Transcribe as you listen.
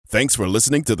Thanks for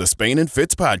listening to the Spain and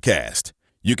Fitz podcast.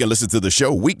 You can listen to the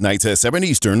show weeknights at 7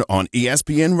 Eastern on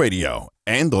ESPN Radio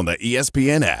and on the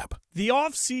ESPN app. The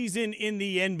offseason in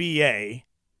the NBA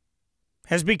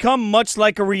has become much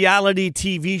like a reality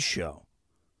TV show.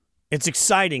 It's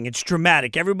exciting. It's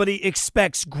dramatic. Everybody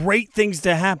expects great things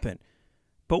to happen.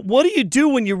 But what do you do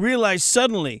when you realize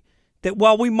suddenly that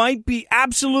while we might be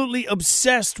absolutely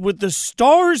obsessed with the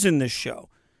stars in the show,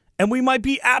 and we might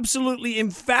be absolutely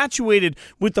infatuated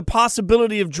with the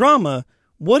possibility of drama,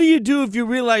 what do you do if you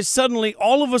realize suddenly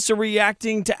all of us are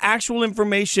reacting to actual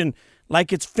information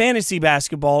like it's fantasy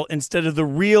basketball instead of the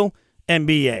real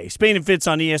NBA? Spain and Fitz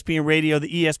on ESPN Radio, the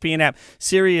ESPN app,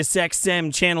 Sirius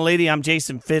XM, Channel 80. I'm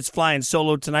Jason Fitz, flying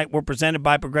solo tonight. We're presented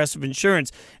by Progressive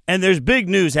Insurance, and there's big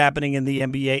news happening in the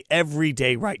NBA every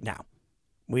day right now.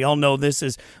 We all know this,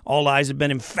 as all eyes have been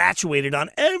infatuated on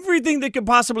everything that could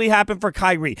possibly happen for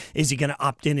Kyrie. Is he going to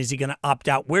opt in? Is he going to opt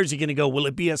out? Where's he going to go? Will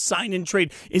it be a sign-and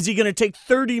trade? Is he going to take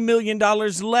 $30 million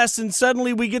less? And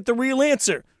suddenly we get the real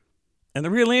answer. And the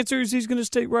real answer is he's going to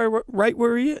stay right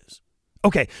where he is.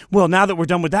 Okay, well, now that we're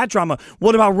done with that drama,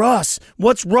 what about Russ?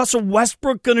 What's Russell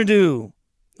Westbrook going to do?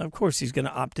 Of course he's going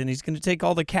to opt in. He's going to take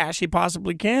all the cash he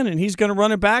possibly can, and he's going to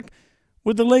run it back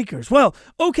with the Lakers. Well,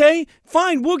 okay,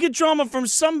 fine. We'll get drama from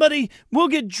somebody. We'll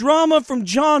get drama from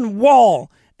John Wall.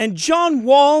 And John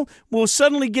Wall will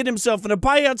suddenly get himself in a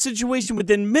buyout situation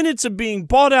within minutes of being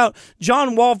bought out.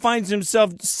 John Wall finds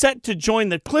himself set to join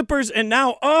the Clippers. And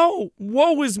now, oh,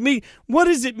 woe is me. What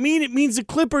does it mean? It means the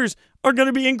Clippers are going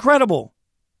to be incredible.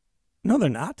 No, they're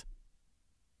not.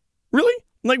 Really?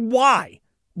 Like, why?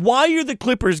 Why are the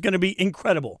Clippers going to be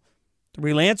incredible? The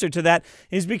real answer to that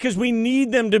is because we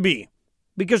need them to be.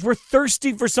 Because we're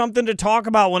thirsty for something to talk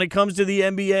about when it comes to the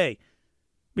NBA.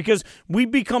 Because we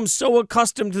become so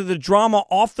accustomed to the drama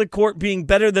off the court being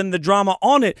better than the drama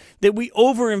on it that we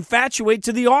over-infatuate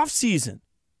to the offseason.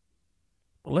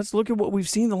 But let's look at what we've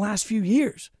seen the last few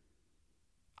years.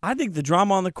 I think the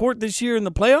drama on the court this year in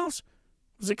the playoffs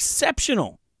was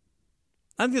exceptional.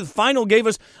 I think the final gave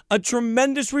us a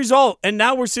tremendous result. And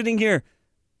now we're sitting here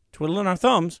twiddling our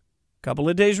thumbs, a couple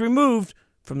of days removed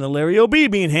from the Larry O.B.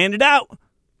 being handed out.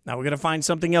 Now we're going to find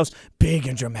something else big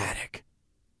and dramatic.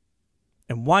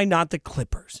 And why not the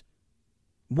Clippers?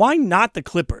 Why not the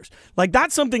Clippers? Like,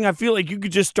 that's something I feel like you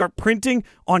could just start printing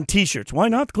on T-shirts. Why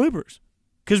not the Clippers?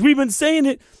 Because we've been saying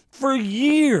it for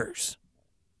years.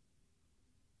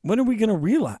 When are we going to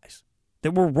realize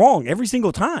that we're wrong every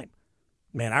single time?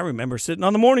 Man, I remember sitting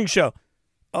on the morning show.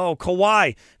 Oh,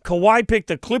 Kawhi. Kawhi picked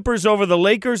the Clippers over the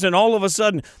Lakers, and all of a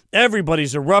sudden,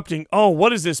 everybody's erupting. Oh,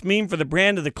 what does this mean for the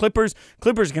brand of the Clippers?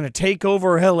 Clippers going to take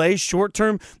over L.A. short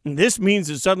term, and this means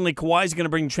that suddenly Kawhi's going to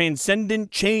bring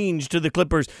transcendent change to the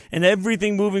Clippers and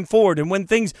everything moving forward. And when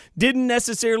things didn't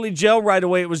necessarily gel right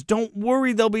away, it was, don't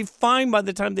worry, they'll be fine by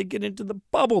the time they get into the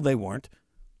bubble. They weren't.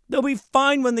 They'll be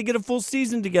fine when they get a full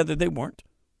season together. They weren't.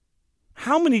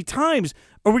 How many times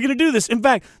are we going to do this? In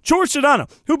fact, George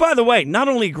Sedano, who, by the way, not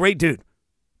only a great dude,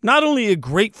 not only a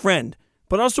great friend,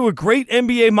 but also a great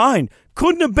NBA mind,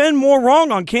 couldn't have been more wrong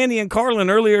on Candy and Carlin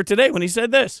earlier today when he said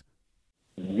this.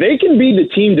 They can be the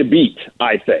team to beat,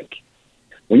 I think.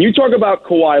 When you talk about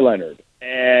Kawhi Leonard,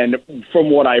 and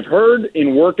from what I've heard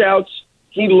in workouts,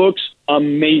 he looks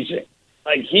amazing.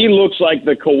 Like, he looks like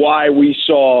the Kawhi we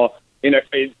saw in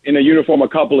a uniform a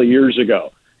couple of years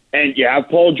ago. And you have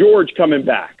Paul George coming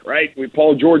back, right?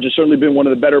 Paul George has certainly been one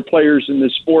of the better players in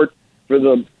this sport for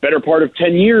the better part of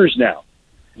 10 years now.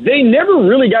 They never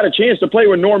really got a chance to play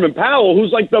with Norman Powell,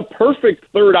 who's like the perfect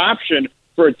third option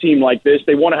for a team like this.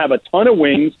 They want to have a ton of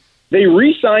wings. They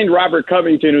re-signed Robert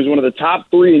Covington, who's one of the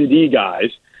top 3-and-D guys.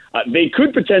 They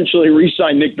could potentially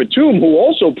re-sign Nick Batum, who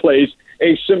also plays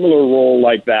a similar role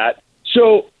like that.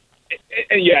 So,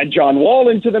 and you add John Wall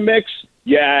into the mix.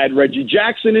 You add Reggie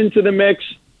Jackson into the mix.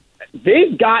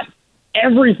 They've got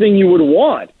everything you would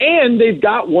want, and they've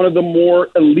got one of the more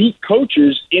elite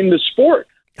coaches in the sport.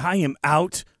 I am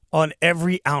out on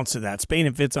every ounce of that. Spain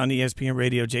and Fitz on ESPN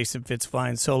Radio, Jason Fitz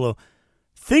flying solo.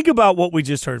 Think about what we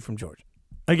just heard from George.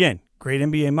 Again, great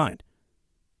NBA mind.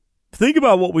 Think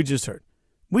about what we just heard.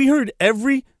 We heard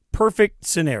every perfect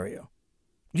scenario.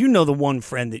 You know the one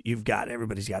friend that you've got.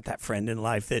 Everybody's got that friend in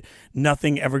life that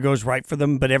nothing ever goes right for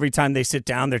them, but every time they sit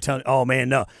down, they're telling, oh, man,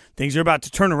 no, things are about to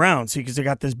turn around. See, because I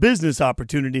got this business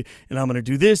opportunity, and I'm going to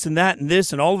do this and that and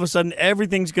this, and all of a sudden,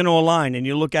 everything's going to align. And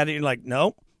you look at it, and you're like,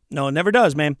 no, it never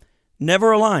does, man.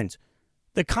 Never aligns.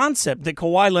 The concept that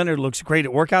Kawhi Leonard looks great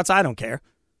at workouts, I don't care.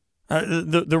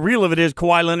 The real of it is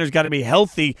Kawhi Leonard's got to be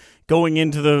healthy going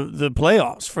into the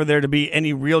playoffs for there to be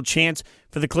any real chance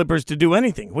for the Clippers to do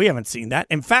anything. We haven't seen that.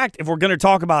 In fact, if we're going to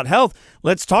talk about health,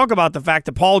 let's talk about the fact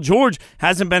that Paul George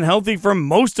hasn't been healthy for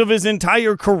most of his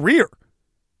entire career.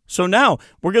 So now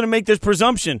we're going to make this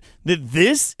presumption that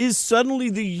this is suddenly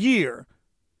the year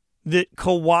that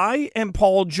Kawhi and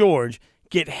Paul George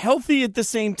get healthy at the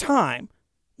same time.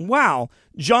 Wow,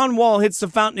 John Wall hits the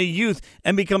fountain of youth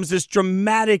and becomes this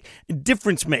dramatic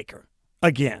difference maker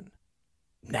again.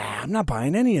 Nah, I'm not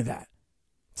buying any of that.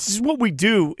 This is what we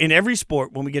do in every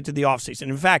sport when we get to the offseason.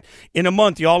 In fact, in a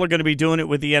month, y'all are going to be doing it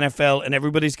with the NFL, and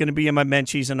everybody's going to be in my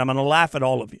menchies, and I'm going to laugh at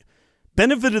all of you.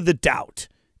 Benefit of the doubt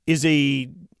is a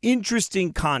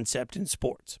interesting concept in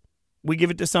sports. We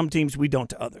give it to some teams, we don't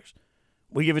to others.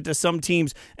 We give it to some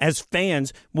teams as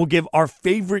fans. We'll give our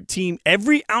favorite team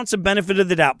every ounce of benefit of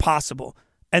the doubt possible,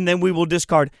 and then we will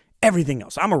discard everything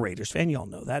else. I'm a Raiders fan. Y'all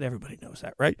know that. Everybody knows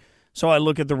that, right? So I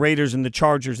look at the Raiders and the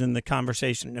Chargers in the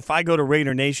conversation. And if I go to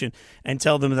Raider Nation and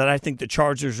tell them that I think the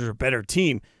Chargers are a better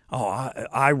team,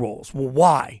 eye rolls. Well,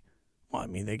 why? Well, I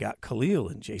mean, they got Khalil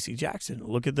and J.C. Jackson.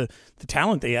 Look at the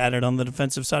talent they added on the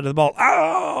defensive side of the ball.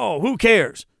 Oh, who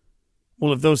cares?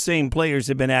 Well, if those same players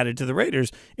had been added to the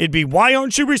Raiders, it'd be, why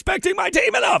aren't you respecting my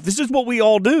team enough? This is what we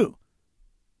all do.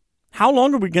 How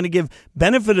long are we going to give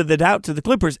benefit of the doubt to the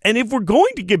Clippers? And if we're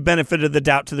going to give benefit of the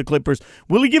doubt to the Clippers,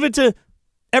 will we give it to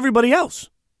everybody else?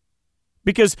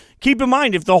 Because keep in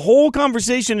mind, if the whole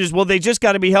conversation is, well, they just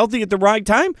got to be healthy at the right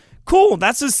time, cool.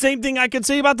 That's the same thing I could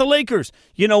say about the Lakers.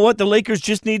 You know what? The Lakers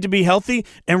just need to be healthy,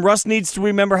 and Russ needs to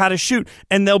remember how to shoot,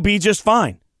 and they'll be just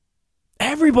fine.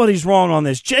 Everybody's wrong on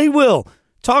this. Jay Will,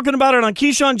 talking about it on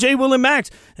Keyshawn, Jay Will, and Max.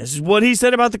 This is what he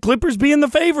said about the Clippers being the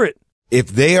favorite. If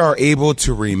they are able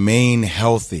to remain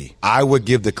healthy, I would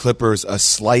give the Clippers a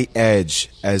slight edge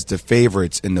as the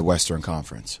favorites in the Western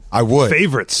Conference. I would.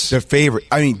 Favorites? The favorite.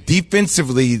 I mean,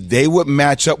 defensively, they would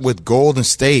match up with Golden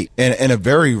State in a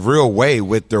very real way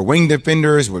with their wing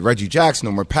defenders, with Reggie Jackson,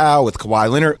 Norman Powell, with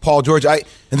Kawhi Leonard, Paul George.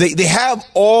 They have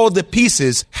all the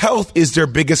pieces. Health is their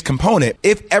biggest component.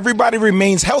 If everybody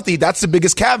remains healthy, that's the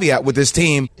biggest caveat with this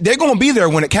team. They're going to be there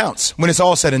when it counts, when it's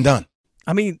all said and done.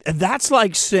 I mean, that's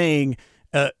like saying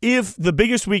if the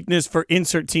biggest weakness for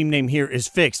insert team name here is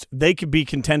fixed, they could be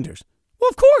contenders.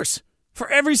 Well, of course, for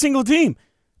every single team.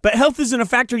 But health isn't a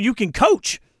factor you can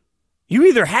coach. You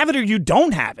either have it or you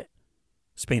don't have it.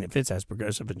 Spain and Fitz has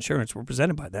Progressive Insurance. We're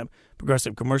presented by them.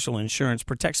 Progressive Commercial Insurance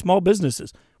protects small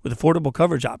businesses with affordable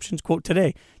coverage options. Quote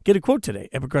today. Get a quote today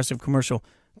at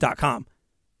progressivecommercial.com.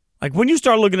 Like when you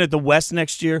start looking at the West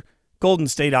next year, Golden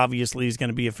State obviously is going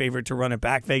to be a favorite to run it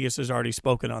back. Vegas has already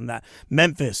spoken on that.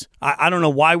 Memphis. I don't know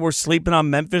why we're sleeping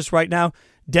on Memphis right now.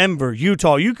 Denver,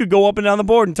 Utah. You could go up and down the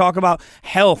board and talk about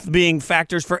health being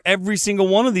factors for every single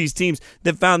one of these teams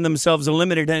that found themselves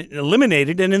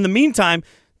eliminated. And in the meantime,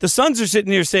 the Suns are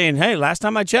sitting here saying, hey, last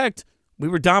time I checked, we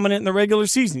were dominant in the regular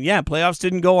season. Yeah, playoffs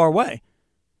didn't go our way.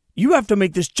 You have to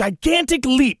make this gigantic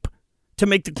leap to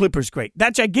make the Clippers great.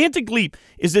 That gigantic leap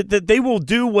is that they will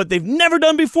do what they've never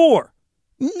done before.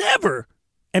 Never.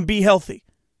 And be healthy.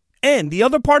 And the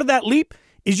other part of that leap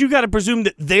is you got to presume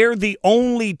that they're the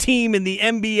only team in the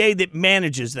NBA that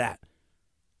manages that.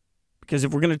 Because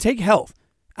if we're going to take health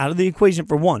out of the equation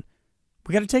for one,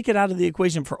 we got to take it out of the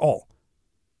equation for all.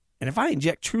 And if I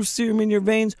inject truth serum in your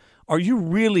veins, are you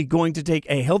really going to take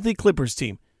a healthy Clippers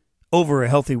team over a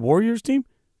healthy Warriors team?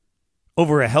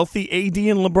 Over a healthy AD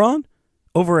and LeBron?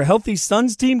 Over a healthy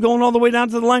Suns team going all the way down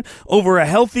to the line? Over a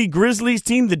healthy Grizzlies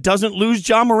team that doesn't lose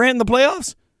Ja Morant in the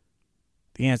playoffs?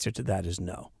 The answer to that is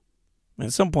no. And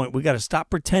at some point, we got to stop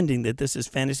pretending that this is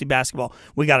fantasy basketball.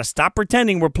 We got to stop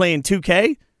pretending we're playing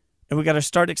 2K, and we got to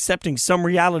start accepting some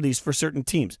realities for certain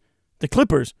teams. The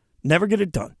Clippers never get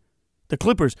it done. The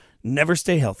Clippers never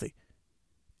stay healthy.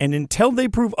 And until they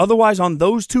prove otherwise on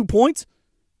those 2 points,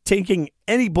 taking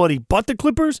anybody but the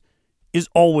Clippers is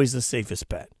always the safest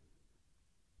bet.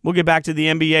 We'll get back to the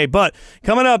NBA, but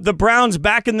coming up, the Browns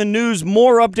back in the news,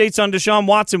 more updates on Deshaun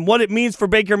Watson, what it means for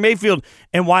Baker Mayfield,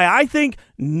 and why I think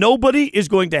nobody is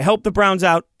going to help the Browns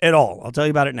out at all. I'll tell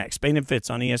you about it next. Spain and Fitz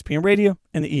on ESPN Radio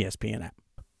and the ESPN app.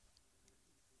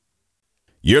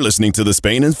 You're listening to the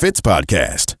Spain and Fitz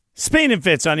podcast. Spain and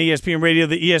Fitz on ESPN Radio,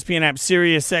 the ESPN app,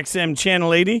 Sirius XM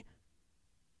Channel 80.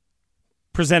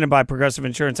 Presented by Progressive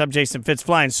Insurance. I'm Jason Fitz,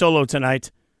 flying solo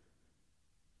tonight.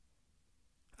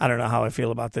 I don't know how I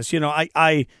feel about this. You know,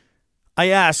 I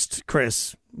asked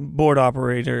Chris, board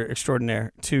operator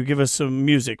extraordinaire, to give us some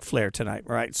music flair tonight,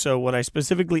 right? So what I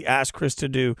specifically asked Chris to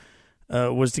do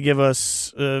was to give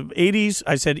us 80s.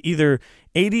 I said either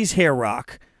 80s hair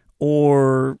rock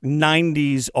or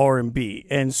 90s R&B.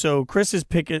 And so Chris has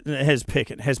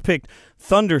picked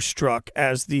Thunderstruck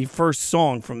as the first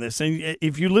song from this. And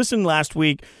if you listened last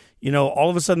week, all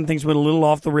of a sudden things went a little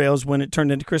off the rails when it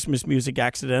turned into Christmas music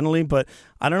accidentally. But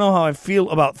I don't know how I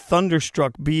feel about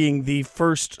Thunderstruck being the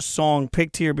first song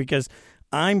picked here, because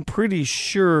I'm pretty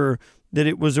sure that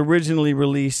it was originally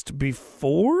released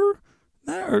before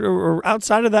that or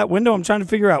outside of that window. I'm trying to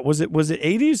figure out, was it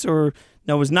 80s or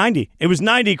no? It was 90. It was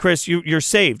 90. Chris, you're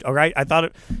saved. All right. I thought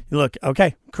it. Look,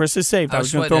 okay. Chris is saved. I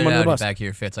was going to throw him under the bus. Back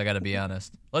here, Fitz. I got to be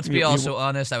honest. Let's be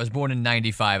honest. I was born in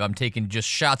 '95. I'm taking just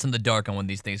shots in the dark on when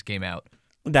these things came out.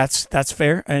 That's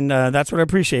fair, and that's what I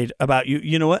appreciate about you.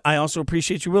 You know what? I also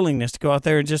appreciate your willingness to go out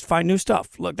there and just find new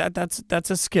stuff. Look, that's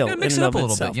a skill. You gotta mix it up a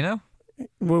little bit,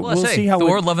 We'll see how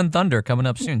Thor: Love and Thunder coming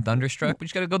up soon. Thunderstruck. We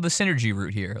just got to go the synergy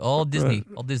route here. All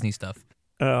Disney stuff.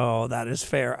 Oh, that is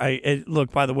fair.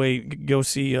 Look, by the way, go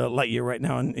see Lightyear right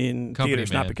now in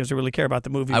theaters, not because I really care about the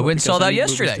movie. I went and saw that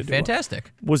yesterday.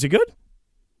 Fantastic. Was it good?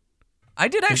 I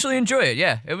did actually enjoy it.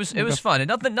 Yeah, it was fun.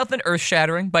 And nothing earth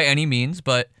shattering by any means,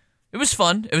 but it was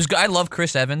fun. It was good. I love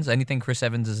Chris Evans. Anything Chris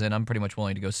Evans is in, I'm pretty much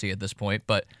willing to go see at this point.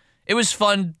 But it was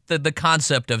fun. The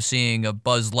concept of seeing a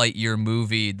Buzz Lightyear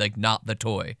movie, like not the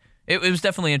toy. It was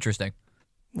definitely interesting.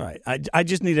 Right. I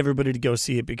just need everybody to go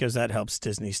see it because that helps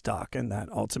Disney stock, and that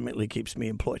ultimately keeps me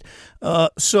employed.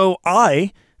 So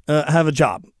I have a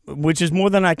job, which is more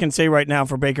than I can say right now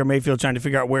for Baker Mayfield trying to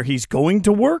figure out where he's going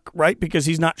to work, right? Because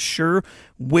he's not sure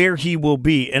where he will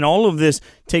be. And all of this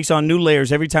takes on new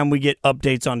layers every time we get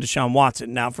updates on Deshaun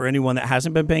Watson. Now, for anyone that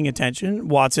hasn't been paying attention,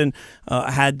 Watson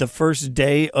had the first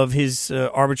day of his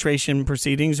arbitration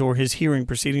proceedings, or his hearing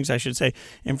proceedings, I should say,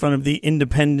 in front of the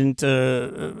independent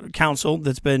counsel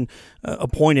that's been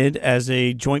appointed as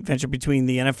a joint venture between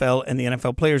the NFL and the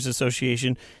NFL Players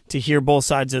Association to hear both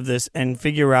sides of this and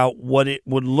figure out what it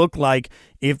would look like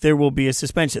if there will be a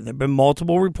suspension. There have been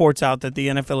multiple reports out that the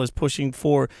NFL is pushing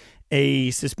for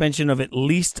a suspension of at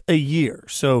least a year.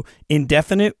 So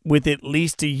indefinite with at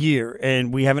least a year.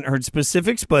 And we haven't heard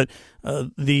specifics, but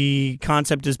the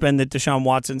concept has been that Deshaun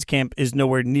Watson's camp is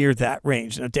nowhere near that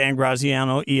range. Now, Dan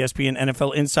Graziano, ESPN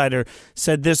NFL insider,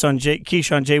 said this on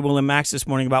Keyshawn, J. Will, and Max this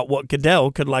morning about what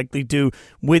Goodell could likely do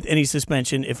with any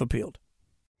suspension if appealed.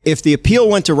 If the appeal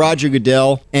went to Roger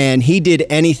Goodell and he did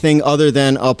anything other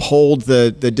than uphold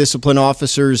the discipline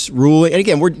officer's ruling, and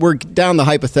again, we're down the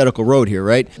hypothetical road here,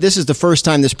 right? This is the first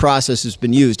time this process has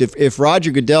been used. If Roger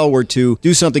Goodell were to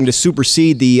do something to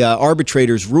supersede the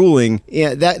arbitrator's ruling,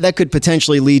 that could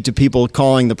potentially lead to people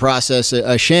calling the process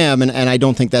a sham, and I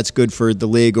don't think that's good for the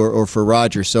league or for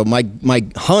Roger. So my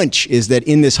hunch is that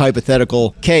in this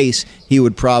hypothetical case, he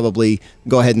would probably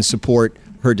go ahead and support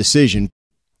her decision.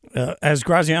 As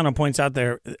Graziano points out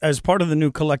there, as part of the new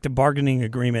collective bargaining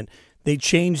agreement, they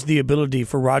changed the ability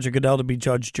for Roger Goodell to be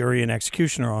judge, jury, and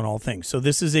executioner on all things. So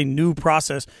this is a new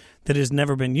process that has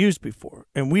never been used before,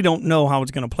 and we don't know how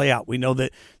it's going to play out. We know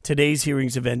that today's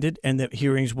hearings have ended, and that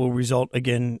hearings will result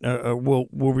again, will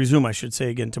resume, I should say,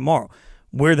 again tomorrow.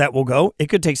 Where that will go, it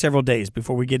could take several days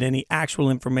before we get any actual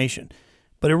information.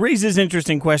 But it raises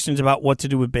interesting questions about what to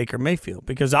do with Baker Mayfield,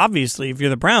 because obviously if you're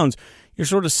the Browns, you're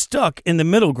sort of stuck in the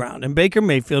middle ground. And Baker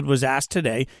Mayfield was asked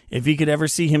today if he could ever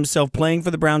see himself playing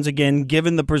for the Browns again,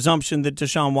 given the presumption that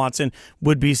Deshaun Watson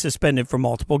would be suspended for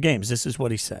multiple games. This is what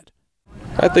he said.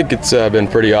 I think it's been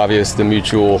pretty obvious the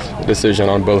mutual decision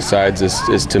on both sides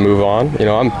is to move on.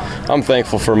 I'm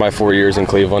thankful for my 4 years in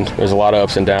Cleveland. There's a lot of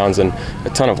ups and downs and a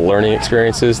ton of learning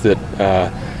experiences that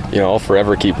I'll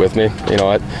forever keep with me.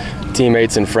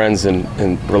 Teammates and friends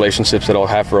and relationships that I'll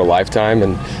have for a lifetime,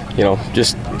 and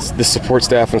just the support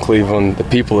staff in Cleveland, the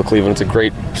people of Cleveland. It's a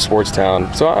great sports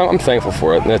town, so I'm thankful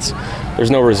for it. And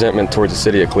there's no resentment towards the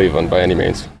city of Cleveland by any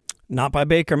means. Not by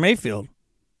Baker Mayfield,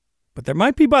 but there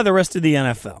might be by the rest of the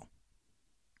NFL.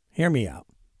 Hear me out.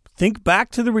 Think back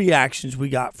to the reactions we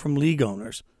got from league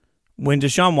owners when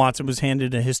Deshaun Watson was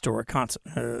handed a historic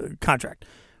contract.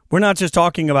 We're not just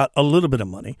talking about a little bit of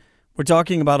money. We're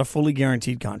talking about a fully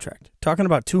guaranteed contract, talking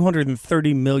about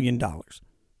 $230 million.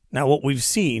 Now, what we've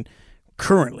seen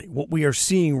currently, what we are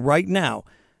seeing right now,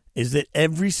 is that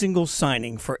every single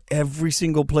signing for every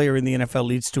single player in the NFL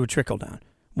leads to a trickle-down.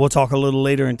 We'll talk a little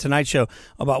later in tonight's show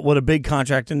about what a big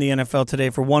contract in the NFL today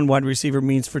for one wide receiver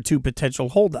means for two potential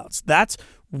holdouts. That's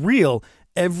real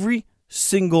every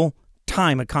single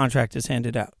time a contract is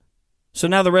handed out. So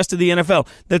now the rest of the NFL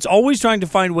that's always trying to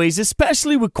find ways,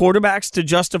 especially with quarterbacks, to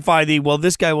justify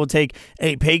this guy will take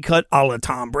a pay cut a la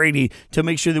Tom Brady to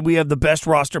make sure that we have the best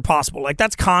roster possible. Like,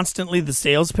 that's constantly the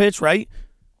sales pitch, right?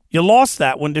 You lost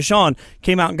that when Deshaun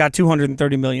came out and got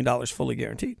 $230 million fully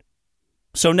guaranteed.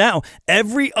 So now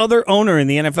every other owner in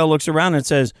the NFL looks around and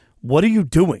says, what are you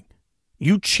doing?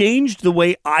 You changed the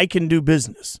way I can do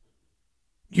business.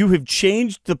 You have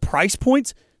changed the price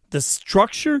points, the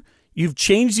structure. You've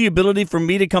changed the ability for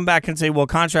me to come back and say, well,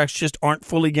 contracts just aren't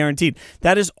fully guaranteed.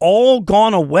 That has all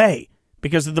gone away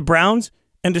because of the Browns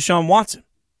and Deshaun Watson.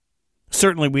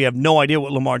 Certainly, we have no idea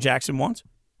what Lamar Jackson wants.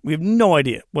 We have no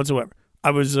idea whatsoever.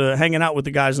 I was hanging out with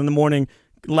the guys in the morning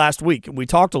last week, and we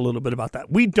talked a little bit about that.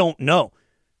 We don't know.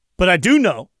 But I do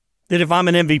know that if I'm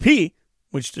an MVP,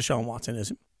 which Deshaun Watson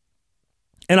isn't,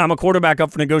 and I'm a quarterback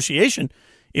up for negotiation,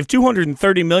 if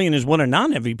 $230 million is what a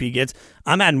non-MVP gets,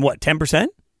 I'm adding, 10%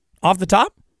 off the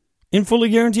top in fully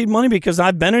guaranteed money because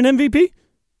I've been an MVP?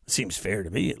 Seems fair to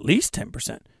me, at least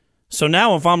 10%. So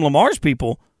now if I'm Lamar's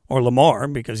people, or Lamar,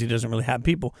 because he doesn't really have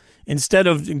people, instead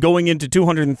of going into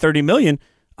 $230 million,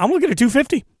 I'm looking at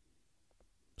 $250.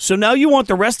 So now you want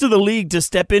the rest of the league to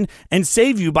step in and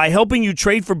save you by helping you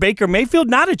trade for Baker Mayfield?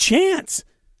 Not a chance.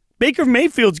 Baker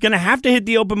Mayfield's going to have to hit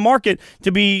the open market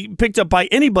to be picked up by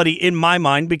anybody in my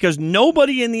mind because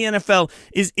nobody in the NFL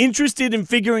is interested in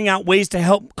figuring out ways to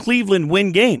help Cleveland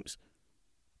win games.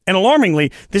 And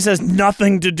alarmingly, this has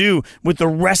nothing to do with the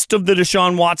rest of the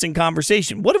Deshaun Watson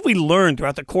conversation. What have we learned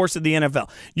throughout the course of the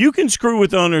NFL? You can screw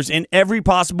with owners in every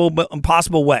possible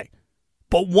way.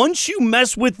 But once you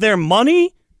mess with their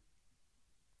money,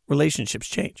 relationships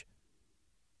change.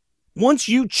 Once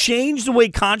you change the way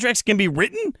contracts can be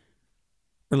written,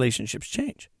 relationships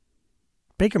change.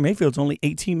 Baker Mayfield's only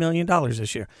 $18 million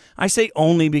this year. I say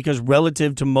only because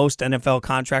relative to most NFL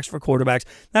contracts for quarterbacks,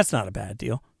 that's not a bad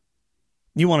deal.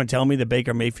 You want to tell me that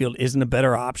Baker Mayfield isn't a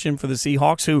better option for the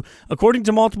Seahawks, who, according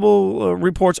to multiple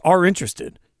reports, are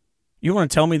interested? You want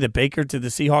to tell me that Baker to the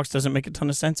Seahawks doesn't make a ton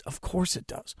of sense? Of course it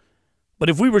does. But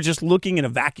if we were just looking in a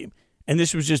vacuum and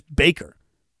this was just Baker,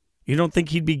 you don't think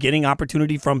he'd be getting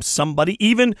opportunity from somebody,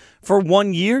 even for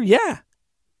 1 year? Yeah.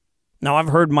 Now, I've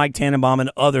heard Mike Tannenbaum and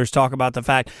others talk about the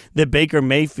fact that Baker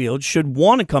Mayfield should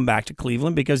want to come back to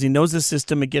Cleveland because he knows the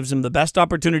system. It gives him the best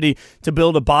opportunity to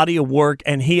build a body of work,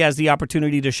 and he has the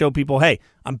opportunity to show people, hey,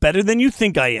 I'm better than you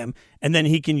think I am, and then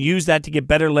he can use that to get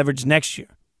better leverage next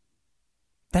year.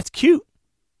 That's cute.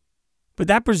 But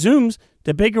that presumes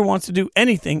that Baker wants to do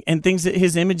anything and thinks that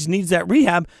his image needs that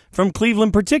rehab from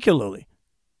Cleveland particularly.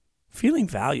 Feeling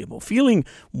valuable, feeling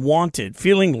wanted,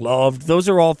 feeling loved, those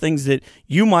are all things that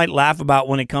you might laugh about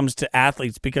when it comes to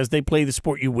athletes because they play the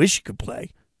sport you wish you could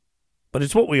play. But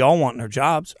it's what we all want in our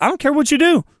jobs. I don't care what you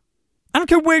do. I don't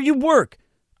care where you work.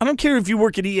 I don't care if you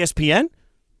work at ESPN.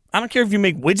 I don't care if you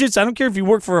make widgets. I don't care if you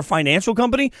work for a financial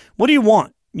company. What do you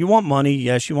want? You want money,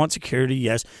 yes. You want security,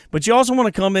 yes. But you also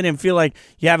want to come in and feel like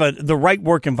you have the right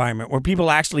work environment where people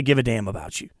actually give a damn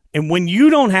about you. And when you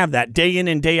don't have that day in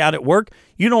and day out at work,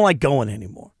 you don't like going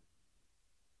anymore.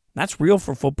 That's real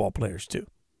for football players too.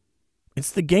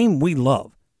 It's the game we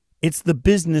love. It's the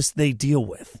business they deal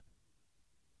with.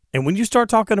 And when you start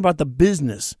talking about the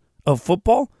business of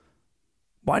football,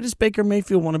 why does Baker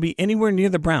Mayfield want to be anywhere near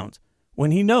the Browns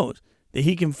when he knows that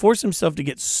he can force himself to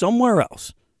get somewhere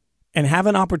else and have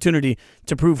an opportunity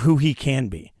to prove who he can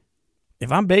be?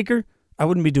 If I'm Baker, I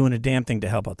wouldn't be doing a damn thing to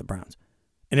help out the Browns.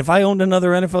 And if I owned another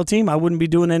NFL team, I wouldn't be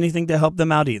doing anything to help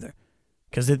them out either.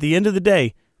 Because at the end of the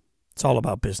day, it's all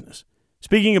about business.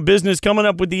 Speaking of business, coming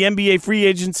up with the NBA free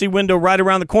agency window right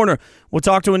around the corner, we'll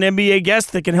talk to an NBA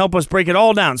guest that can help us break it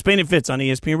all down. Spain and Fitz on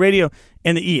ESPN Radio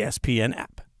and the ESPN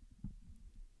app.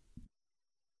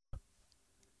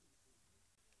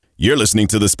 You're listening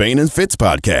to the Spain and Fitz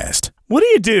podcast. What do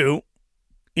you do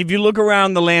if you look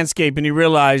around the landscape and you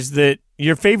realize that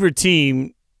your favorite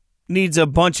team needs a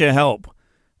bunch of help,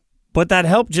 but that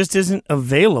help just isn't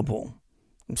available?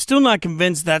 I'm still not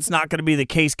convinced that's not going to be the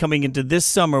case coming into this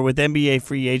summer with NBA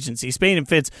free agency. Spain and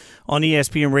Fitz on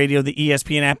ESPN Radio, the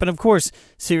ESPN app, and of course,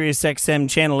 SiriusXM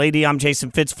Channel 80. I'm Jason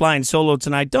Fitz flying solo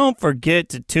tonight. Don't forget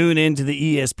to tune into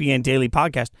the ESPN Daily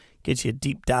Podcast. Gets you a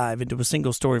deep dive into a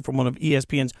single story from one of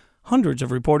ESPN's hundreds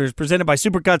of reporters, presented by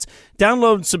Supercuts.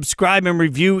 Download, subscribe, and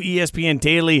review ESPN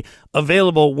Daily,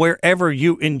 available wherever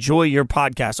you enjoy your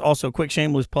podcast. Also, quick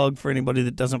shameless plug for anybody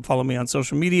that doesn't follow me on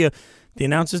social media. The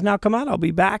announcements now come out. I'll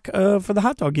be back for the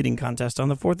hot dog eating contest on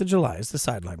the 4th of July as the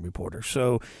sideline reporter.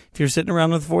 So if you're sitting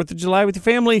around on the 4th of July with your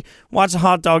family, watch the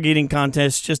hot dog eating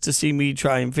contest just to see me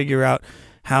try and figure out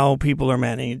how people are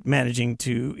managing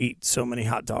to eat so many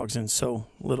hot dogs in so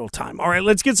little time. All right,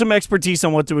 let's get some expertise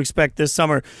on what to expect this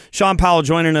summer. Sean Powell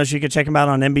joining us. You can check him out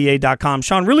on NBA.com.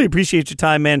 Sean, really appreciate your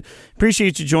time, man.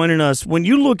 Appreciate you joining us. When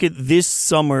you look at this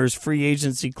summer's free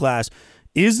agency class,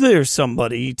 is there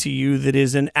somebody to you that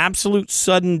is an absolute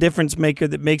sudden difference maker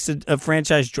that makes a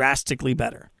franchise drastically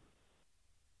better?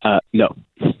 No.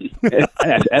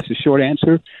 That's a short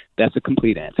answer. That's a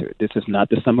complete answer. This is not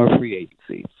the summer of free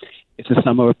agency. It's a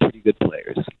summer of pretty good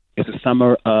players. It's a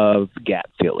summer of gap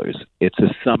fillers. It's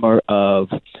a summer of,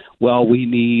 well, we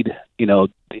need,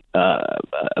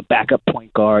 a backup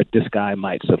point guard. This guy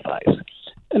might suffice.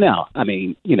 Now, I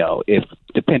mean, if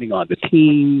depending on the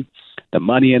team, the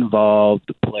money involved,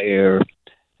 the player,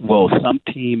 will some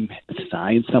team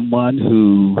sign someone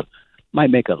who might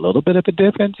make a little bit of a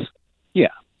difference?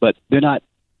 Yeah, but they're not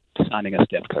signing a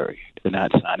Steph Curry. They're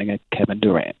not signing a Kevin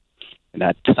Durant. They're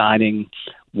not signing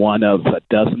one of a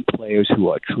dozen players who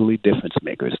are truly difference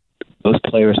makers. Those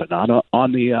players are not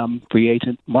on the free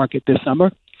agent market this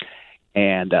summer,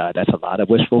 and that's a lot of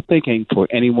wishful thinking for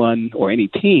anyone or any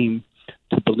team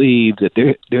to believe that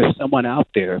there's someone out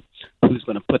there who's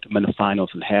going to put them in the finals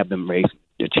and have them raise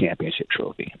the championship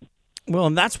trophy. Well,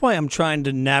 and that's why I'm trying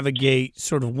to navigate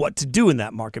sort of what to do in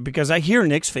that market, because I hear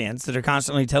Knicks fans that are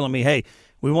constantly telling me, hey,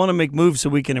 we want to make moves so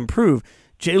we can improve.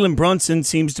 Jalen Brunson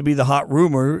seems to be the hot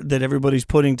rumor that everybody's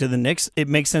putting to the Knicks. It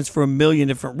makes sense for a million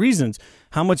different reasons.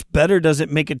 How much better does it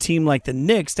make a team like the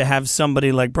Knicks to have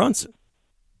somebody like Brunson?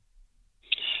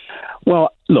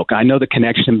 Well, look, I know the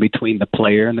connection between the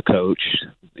player and the coach,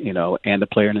 and the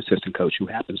player and assistant coach who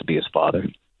happens to be his father,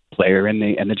 player and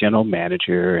the general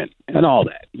manager and all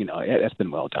that. That's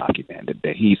been well documented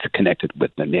that he's connected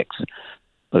with the Knicks.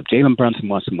 But if Jalen Brunson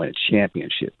wants to win a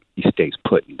championship, he stays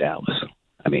put in Dallas.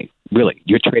 I mean, really,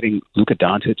 you're trading Luka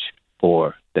Doncic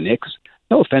for the Knicks?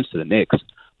 No offense to the Knicks.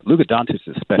 Luka Doncic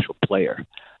is a special player.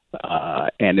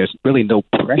 And there's really no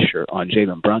pressure on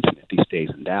Jalen Brunson if he stays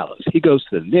in Dallas. He goes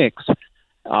to the Knicks,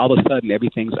 all of a sudden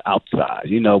everything's outside.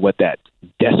 You know what that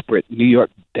New York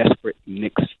desperate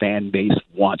Knicks fan base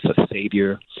wants, a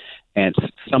savior, and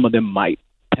some of them might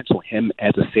pencil him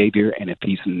as a savior. And if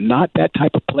he's not that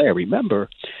type of player, remember,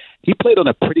 he played on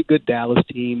a pretty good Dallas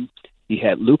team. He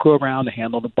had Luka around to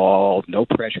handle the ball, no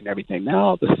pressure and everything. Now,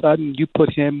 all of a sudden, you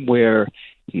put him where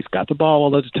he's got the ball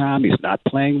all the time. He's not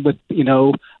playing with,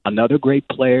 another great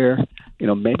player.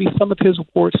 Maybe some of his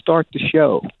awards start to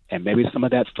show, and maybe some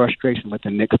of that frustration with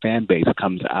the Knicks fan base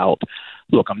comes out.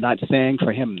 Look, I'm not saying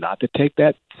for him not to take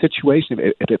that situation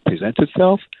if it presents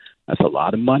itself. That's a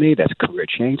lot of money. That's career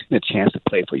changing, a chance to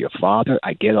play for your father.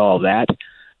 I get all that.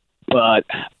 But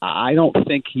I don't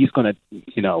think he's going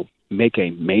to, make a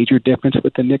major difference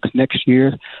with the Knicks next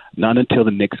year, not until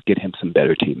the Knicks get him some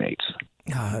better teammates.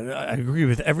 I agree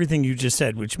with everything you just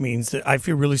said, which means that I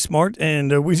feel really smart,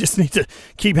 and we just need to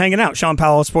keep hanging out. Sean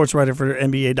Powell, sports writer for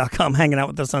NBA.com, hanging out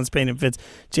with us on Spain and Fitz.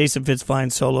 Jason Fitz flying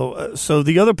solo. So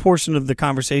the other portion of the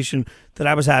conversation that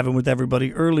I was having with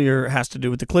everybody earlier has to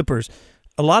do with the Clippers.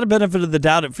 A lot of benefit of the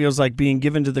doubt, it feels like, being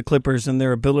given to the Clippers and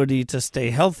their ability to stay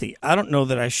healthy. I don't know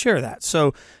that I share that.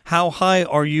 So how high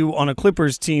are you on a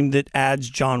Clippers team that adds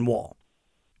John Wall?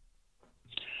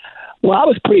 Well, I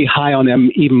was pretty high on them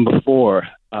even before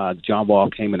John Wall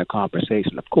came in the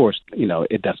conversation. Of course,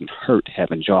 it doesn't hurt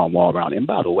having John Wall around. And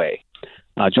by the way,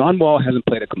 John Wall hasn't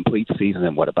played a complete season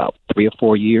in, about 3 or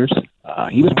 4 years?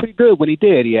 He was pretty good when he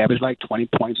did. He averaged like 20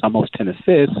 points, almost 10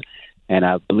 assists. And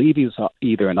I believe he was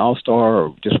either an all-star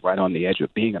or just right on the edge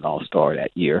of being an all-star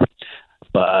that year.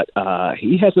 But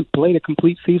he hasn't played a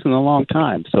complete season in a long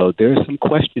time. So there's some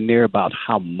question there about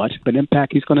how much of an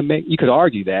impact he's going to make. You could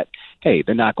argue that, hey,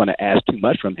 they're not going to ask too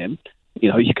much from him.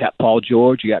 You got Paul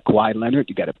George, you got Kawhi Leonard,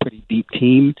 you got a pretty deep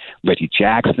team. Reggie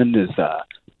Jackson has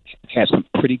had some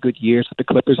pretty good years with the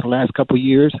Clippers the last couple of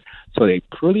years. So they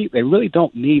really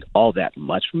don't need all that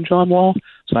much from John Wall.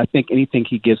 So I think anything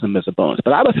he gives them is a bonus.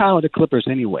 But I was high on the Clippers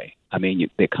anyway. I mean,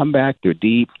 they come back, they're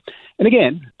deep. And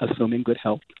again, assuming good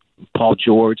health, Paul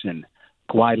George and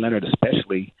Kawhi Leonard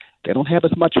especially, they don't have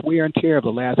as much wear and tear of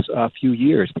the last few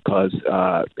years because,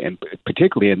 and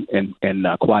particularly in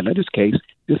Kawhi Leonard's case,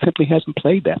 he simply hasn't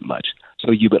played that much.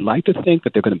 So you would like to think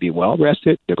that they're going to be well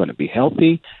rested, they're going to be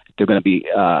healthy, they're going to be,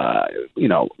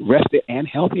 rested and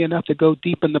healthy enough to go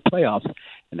deep in the playoffs.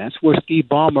 And that's where Steve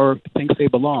Ballmer thinks they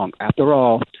belong. After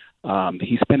all,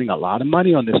 he's spending a lot of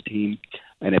money on this team.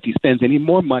 And if he spends any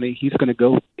more money, he's going to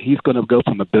go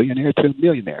from a billionaire to a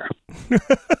millionaire.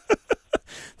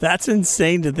 That's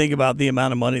insane to think about the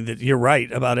amount of money that you're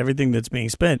right about everything that's being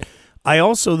spent. I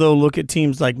also, though, look at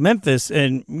teams like Memphis,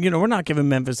 and, we're not giving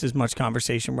Memphis as much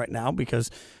conversation right now because,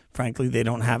 frankly, they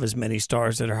don't have as many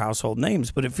stars that are household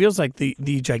names. But it feels like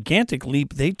the gigantic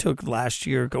leap they took last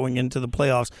year going into the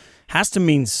playoffs has to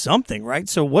mean something, right?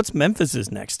 So what's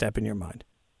Memphis's next step in your mind?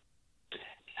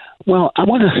 Well, I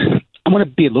want to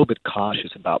be a little bit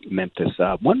cautious about Memphis.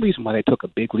 One reason why they took a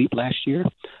big leap last year,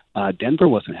 Denver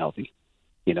wasn't healthy.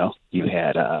 You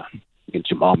had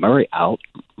Jamal Murray out,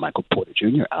 Michael Porter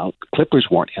Jr. out. The Clippers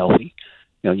weren't healthy.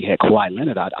 You had Kawhi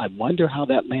Leonard out. I wonder how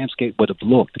that landscape would have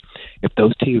looked if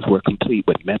those teams were complete.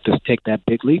 Would Memphis take that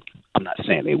big leap? I'm not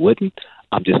saying they wouldn't.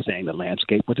 I'm just saying the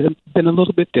landscape would have been a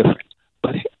little bit different.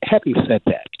 But having said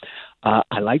that,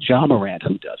 I like Ja Morant,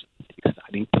 who doesn't.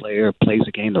 Exciting player, plays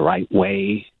the game the right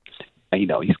way.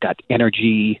 He's got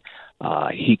energy.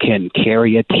 He can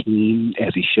carry a team,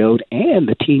 as he showed, and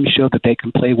the team showed that they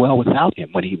can play well without him.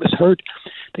 When he was hurt,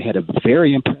 they had a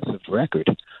very impressive record.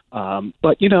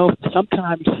 But,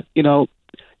 sometimes,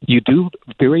 you do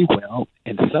very well,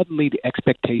 and suddenly the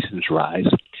expectations rise.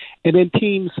 And then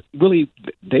teams really,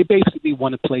 they basically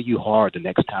want to play you hard the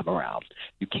next time around.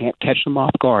 You can't catch them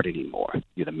off guard anymore.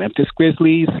 You're the Memphis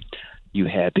Grizzlies. You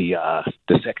had the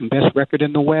second-best record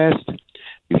in the West.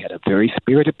 You had a very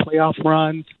spirited playoff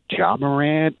run. Ja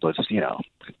Morant was,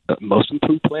 the most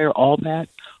improved player, all that.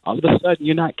 All of a sudden,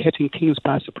 you're not catching teams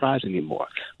by surprise anymore.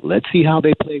 Let's see how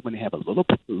they play when they have a little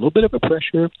bit of a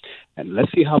pressure, and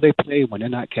let's see how they play when they're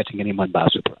not catching anyone by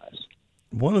surprise.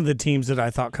 One of the teams that I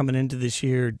thought coming into this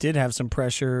year did have some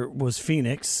pressure was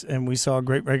Phoenix, and we saw a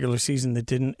great regular season that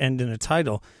didn't end in a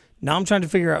title. Now I'm trying to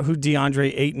figure out who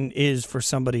DeAndre Ayton is for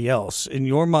somebody else. In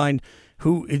your mind,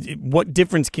 what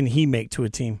difference can he make to a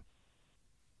team?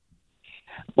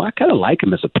 Well, I kind of like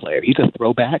him as a player. He's a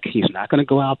throwback. He's not going to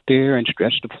go out there and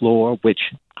stretch the floor, which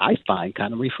I find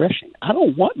kind of refreshing. I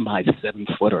don't want my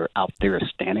 7-footer out there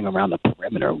standing around the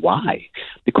perimeter. Why?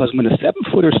 Because when a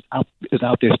 7-footer is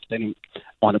out there standing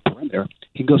on the perimeter,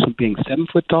 he goes from being 7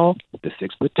 foot tall to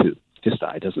 6'2". His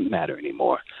size doesn't matter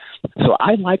anymore. So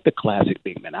I like the classic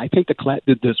big man. I think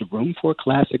there's room for a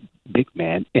classic big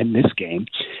man in this game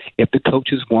if the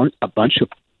coaches weren't a bunch of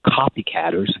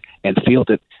copycatters and feel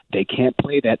that they can't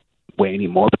play that way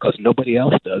anymore because nobody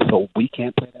else does, so we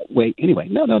can't play that way anyway.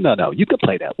 No. You can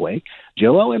play that way.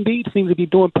 Joel Embiid seems to be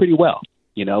doing pretty well,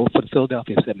 for the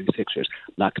Philadelphia 76ers.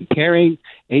 Not comparing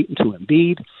Ayton to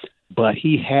Embiid, but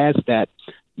he has that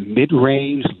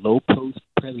mid-range, low-post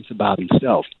presence about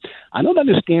himself. I don't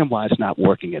understand why it's not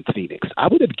working in Phoenix. I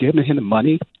would have given him the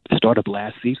money at the start of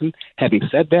last season. Having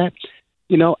said that,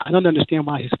 I don't understand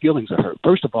why his feelings are hurt.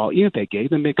 First of all, even if they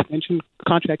gave him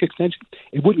contract extension,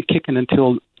 it wouldn't kick in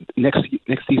until next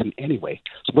season anyway.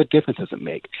 So what difference does it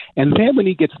make? And then when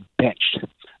he gets benched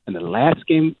in the last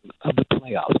game of the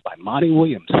playoffs by Monty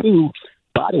Williams, who,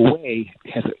 by the way,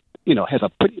 has a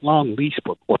pretty long leash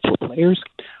for players,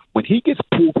 when he gets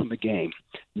pulled from the game,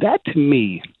 that to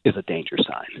me is a danger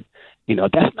sign.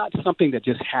 That's not something that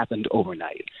just happened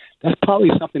overnight. That's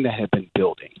probably something that had been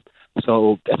building.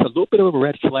 So that's a little bit of a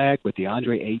red flag with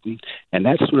DeAndre Ayton, and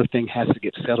that sort of thing has to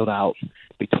get settled out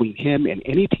between him and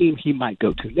any team he might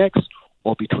go to next,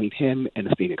 or between him and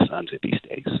the Phoenix Suns if he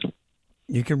stays.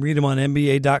 You can read him on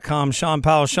NBA.com. Sean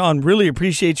Powell. Sean, really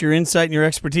appreciate your insight and your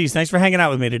expertise. Thanks for hanging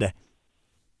out with me today.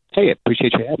 Hey, I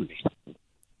appreciate you having me.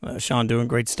 Sean doing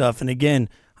great stuff. And again,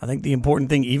 I think the important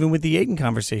thing, even with the Ayton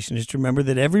conversation, is to remember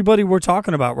that everybody we're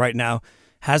talking about right now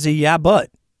has a yeah, but.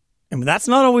 And that's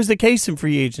not always the case in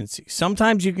free agency.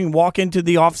 Sometimes you can walk into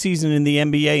the offseason in the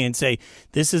NBA and say,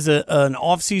 this is an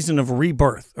offseason of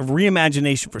rebirth, of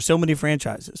reimagination for so many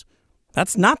franchises.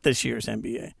 That's not this year's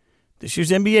NBA. This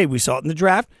year's NBA, we saw it in the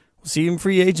draft, we'll see it in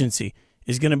free agency,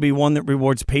 is going to be one that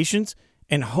rewards patience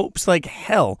and hopes like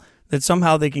hell that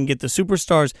somehow they can get the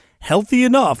superstars healthy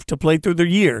enough to play through their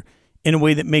year in a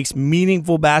way that makes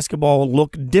meaningful basketball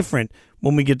look different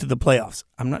when we get to the playoffs.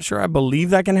 I'm not sure I believe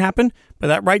that can happen, but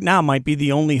that right now might be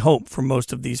the only hope for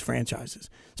most of these franchises.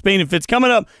 Spain and Fitz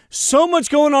coming up. So much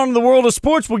going on in the world of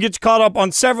sports. We'll get you caught up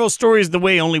on several stories the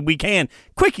way only we can.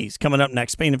 Quickies coming up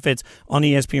next. Spain and Fitz on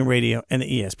ESPN Radio and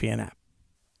the ESPN app.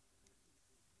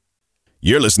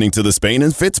 You're listening to the Spain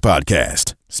and Fitz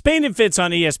podcast. Spain and Fitz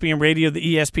on ESPN Radio,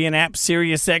 the ESPN app,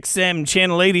 Sirius XM,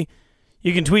 Channel 80.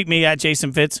 You can tweet me at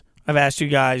Jason Fitz. I've asked you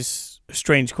guys a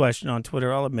strange question on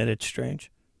Twitter. I'll admit it's strange.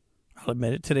 I'll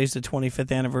admit it. Today's the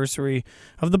 25th anniversary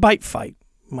of the bite fight.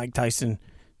 Mike Tyson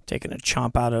taking a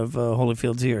chomp out of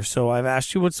Holyfield's ear. So I've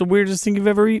asked you, what's the weirdest thing you've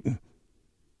ever eaten?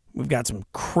 We've got some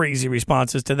crazy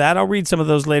responses to that. I'll read some of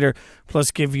those later,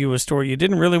 plus give you a story you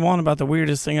didn't really want about the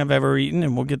weirdest thing I've ever eaten,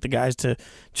 and we'll get the guys to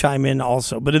chime in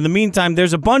also. But in the meantime,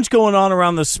 there's a bunch going on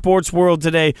around the sports world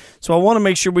today, so I want to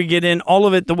make sure we get in all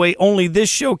of it the way only this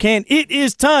show can. It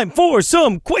is time for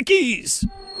some Quickies.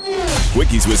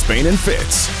 Quickies with Spain and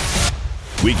Fitz.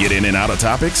 We get in and out of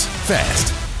topics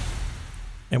fast.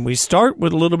 And we start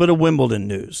with a little bit of Wimbledon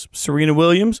news. Serena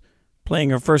Williams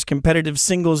playing her first competitive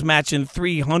singles match in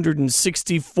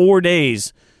 364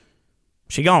 days.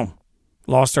 She gone.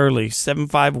 lost early, 7-5,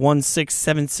 1-6,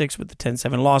 7-6 with the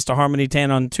 10-7 loss to Harmony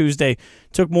Tan on Tuesday.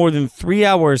 Took more than 3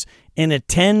 hours in a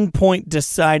 10-point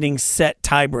deciding set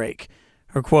tiebreak.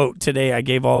 Her quote, "Today I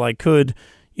gave all I could."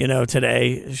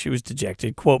 Today she was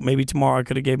dejected. Quote, "Maybe tomorrow I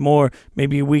could have gave more.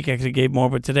 Maybe a week I could have gave more,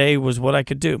 but today was what I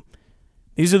could do."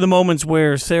 These are the moments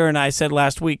where Sarah and I said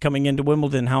last week coming into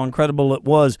Wimbledon how incredible it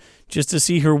was just to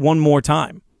see her one more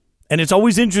time. And it's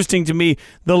always interesting to me,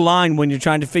 the line when you're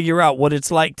trying to figure out what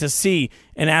it's like to see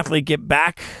an athlete get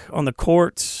back on the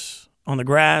court, on the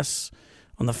grass,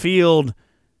 on the field,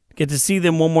 get to see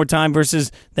them one more time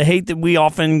versus the hate that we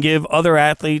often give other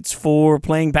athletes for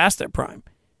playing past their prime.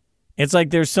 It's like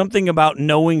there's something about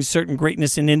knowing certain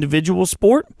greatness in individual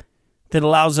sport that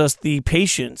allows us the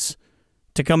patience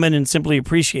to come in and simply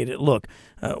appreciate it. Look,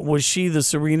 was she the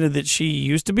Serena that she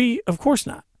used to be? Of course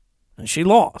not. And she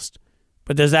lost.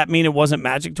 But does that mean it wasn't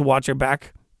magic to watch her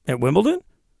back at Wimbledon?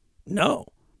 No.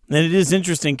 And it is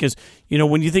interesting because,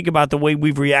 when you think about the way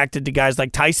we've reacted to guys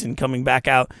like Tyson coming back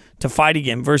out to fight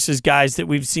again versus guys that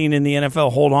we've seen in the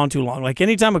NFL hold on too long. Like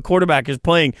anytime a quarterback is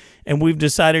playing and we've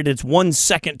decided it's 1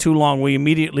 second too long, we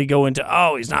immediately go into,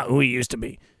 he's not who he used to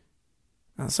be.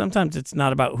 Now, sometimes it's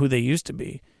not about who they used to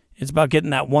be. It's about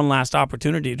getting that one last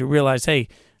opportunity to realize, hey,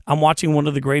 I'm watching one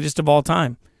of the greatest of all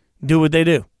time do what they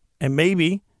do. And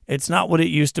maybe it's not what it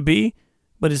used to be,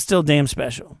 but it's still damn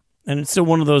special. And it's still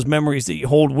one of those memories that you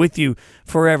hold with you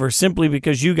forever simply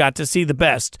because you got to see the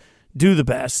best, do the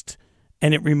best,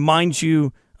 and it reminds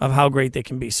you of how great they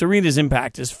can be. Serena's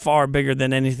impact is far bigger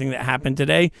than anything that happened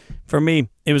today. For me,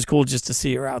 it was cool just to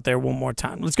see her out there one more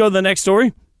time. Let's go to the next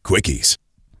story. Quickies.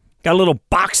 Got a little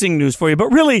boxing news for you, but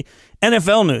really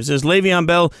NFL news as Le'Veon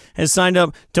Bell has signed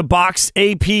up to box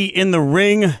AP in the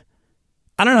ring.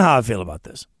 I don't know how I feel about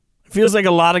this. It feels like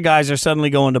a lot of guys are suddenly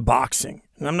going to boxing.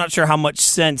 And I'm not sure how much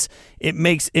sense it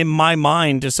makes in my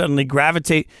mind to suddenly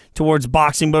gravitate towards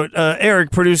boxing. But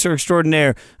Eric, producer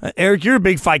extraordinaire, Eric, you're a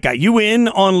big fight guy. You in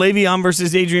on Le'Veon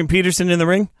versus Adrian Peterson in the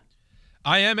ring?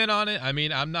 I am in on it. I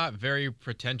mean, I'm not very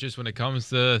pretentious when it comes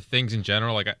to things in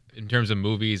general. Like in terms of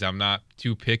movies, I'm not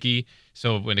too picky.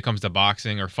 So when it comes to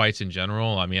boxing or fights in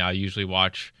general, I mean, I usually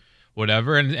watch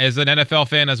whatever. And as an NFL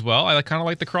fan as well, I kind of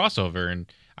like the crossover.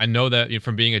 And I know that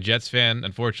from being a Jets fan,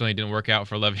 unfortunately, it didn't work out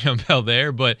for Le'Veon Bell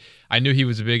there. But I knew he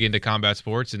was big into combat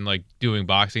sports and like doing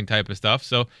boxing type of stuff.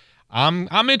 So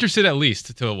I'm interested at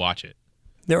least to watch it.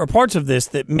 There are parts of this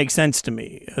that make sense to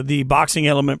me. The boxing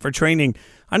element for training.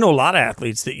 I know a lot of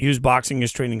athletes that use boxing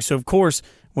as training. So, of course,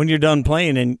 when you're done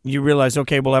playing and you realize,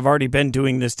 okay, well, I've already been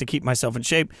doing this to keep myself in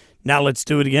shape. Now let's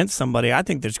do it against somebody. I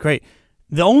think that's great.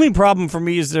 The only problem for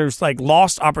me is there's like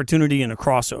lost opportunity in a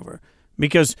crossover.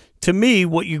 Because to me,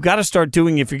 what you got to start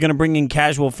doing if you're going to bring in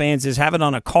casual fans is have it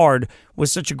on a card with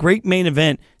such a great main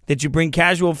event that you bring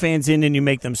casual fans in and you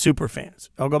make them super fans.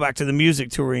 I'll go back to the music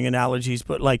touring analogies,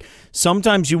 but like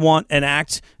sometimes you want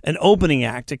an opening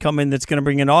act to come in that's going to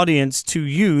bring an audience to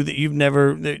you that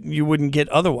you wouldn't get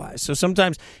otherwise. So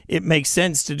sometimes it makes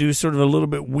sense to do sort of a little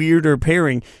bit weirder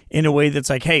pairing in a way that's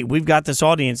like, hey, we've got this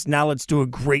audience, now let's do a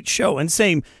great show. And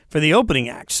same for the opening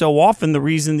act. So often the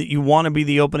reason that you want to be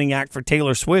the opening act for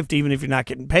Taylor Swift, even if you're not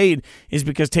getting paid, is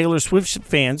because Taylor Swift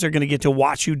fans are going to get to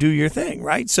watch you do your thing,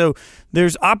 right? So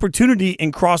there's opportunity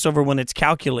in crossover when it's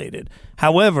calculated.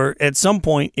 However, at some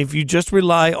point, if you just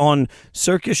rely on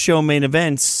circus show main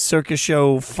events, circus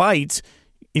show fights,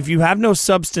 if you have no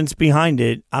substance behind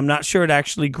it, I'm not sure it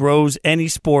actually grows any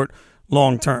sport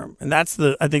long term. And that's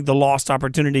I think the lost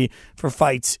opportunity for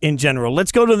fights in general.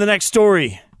 Let's go to the next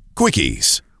story.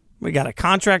 Quickies. We got a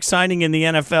contract signing in the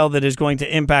NFL that is going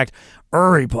to impact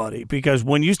everybody because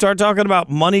when you start talking about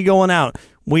money going out,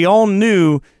 we all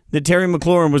knew that Terry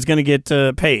McLaurin was going to get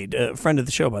paid. A friend of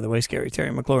the show, by the way, Scary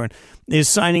Terry McLaurin, is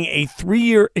signing a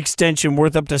 3-year extension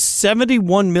worth up to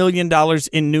 $71 million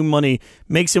in new money,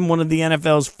 makes him one of the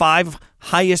NFL's 5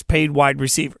 highest paid wide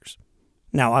receivers.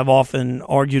 Now, I've often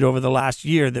argued over the last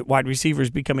year that wide receivers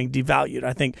becoming devalued.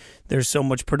 I think there's so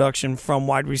much production from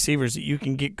wide receivers that you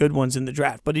can get good ones in the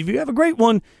draft. But if you have a great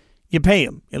one, you pay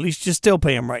him. At least you still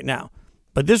pay him right now.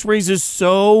 But this raises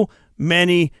so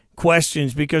many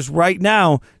questions because right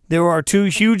now there are 2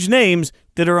 huge names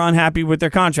that are unhappy with their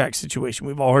contract situation.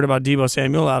 We've all heard about Deebo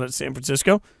Samuel out at San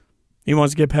Francisco. He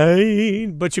wants to get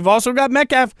paid. But you've also got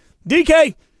Metcalf,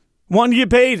 DK, wanting to get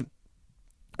paid.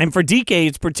 And for DK,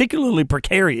 it's particularly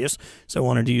precarious, so I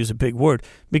wanted to use a big word,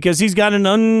 because he's got an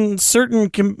uncertain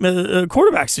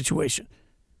quarterback situation.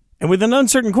 And with an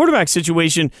uncertain quarterback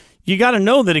situation, you got to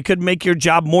know that it could make your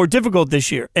job more difficult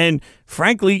this year. And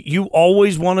frankly, you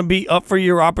always want to be up for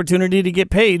your opportunity to get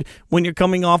paid when you're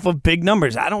coming off of big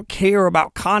numbers. I don't care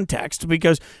about context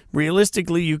because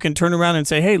realistically, you can turn around and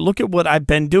say, hey, look at what I've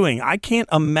been doing. I can't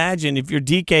imagine if you're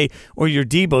DK or you're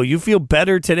Debo, you feel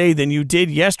better today than you did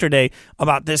yesterday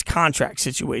about this contract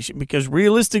situation because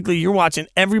realistically, you're watching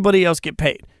everybody else get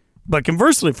paid. But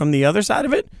conversely, from the other side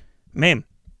of it, man,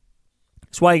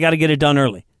 that's why you got to get it done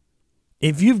early.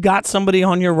 If you've got somebody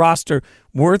on your roster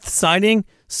worth signing,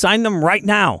 sign them right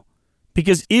now.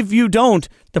 Because if you don't,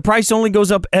 the price only goes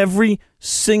up every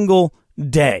single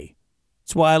day.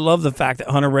 That's why I love the fact that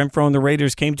Hunter Renfrow and the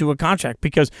Raiders came to a contract.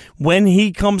 Because when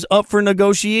he comes up for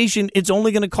negotiation, it's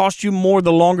only going to cost you more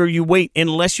the longer you wait,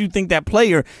 unless you think that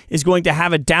player is going to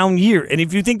have a down year. And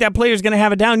if you think that player is going to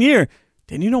have a down year,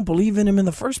 then you don't believe in him in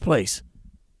the first place.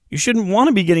 You shouldn't want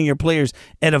to be getting your players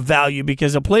at a value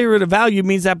because a player at a value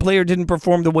means that player didn't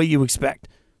perform the way you expect.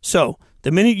 So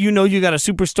the minute you know you got a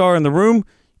superstar in the room,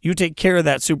 you take care of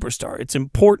that superstar. It's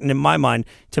important in my mind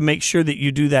to make sure that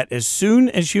you do that as soon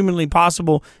as humanly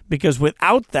possible because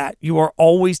without that, you are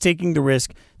always taking the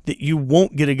risk that you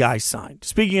won't get a guy signed.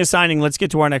 Speaking of signing, let's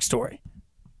get to our next story.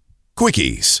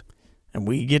 Quickies. And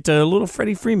we get to a little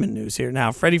Freddie Freeman news here.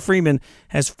 Now, Freddie Freeman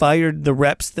has fired the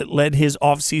reps that led his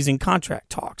offseason contract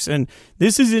talks. And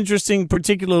this is interesting,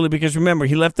 particularly because, remember,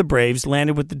 he left the Braves,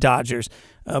 landed with the Dodgers.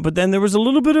 But then there was a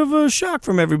little bit of a shock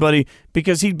from everybody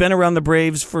because he'd been around the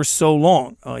Braves for so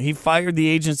long. He fired the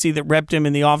agency that repped him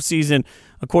in the offseason.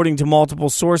 According to multiple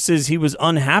sources, he was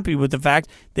unhappy with the fact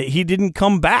that he didn't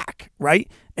come back, right?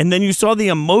 And then you saw the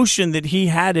emotion that he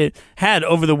had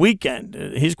over the weekend.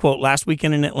 His quote, "Last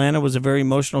weekend in Atlanta was a very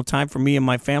emotional time for me and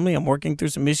my family. I'm working through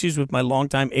some issues with my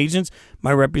longtime agents.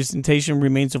 My representation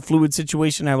remains a fluid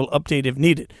situation. I will update if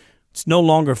needed." It's no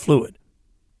longer fluid.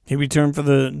 He returned to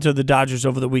the Dodgers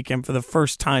over the weekend for the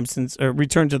first time since, or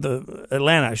returned to the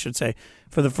Atlanta, I should say,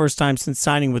 for the first time since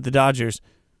signing with the Dodgers.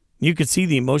 You could see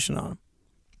the emotion on him.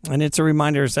 And it's a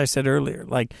reminder, as I said earlier,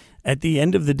 like at the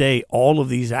end of the day, all of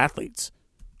these athletes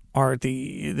are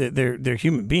they're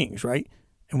human beings, right?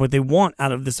 And what they want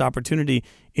out of this opportunity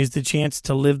is the chance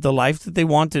to live the life that they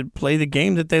want, to play the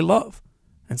game that they love.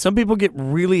 And some people get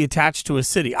really attached to a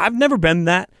city. I've never been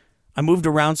that. I moved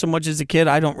around so much as a kid,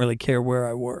 I don't really care where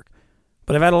I work.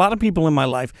 But I've had a lot of people in my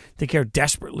life that care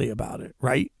desperately about it,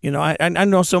 right? You know, I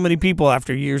know so many people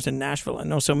after years in Nashville. I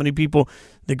know so many people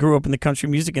that grew up in the country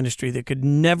music industry that could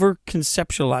never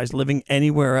conceptualize living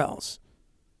anywhere else.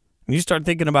 When you start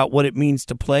thinking about what it means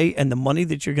to play and the money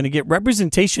that you're going to get,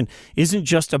 representation isn't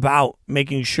just about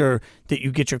making sure that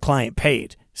you get your client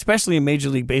paid, especially in Major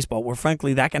League Baseball, where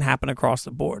frankly that can happen across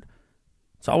the board.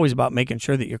 It's always about making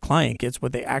sure that your client gets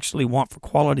what they actually want for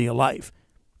quality of life.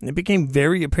 And it became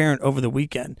very apparent over the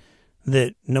weekend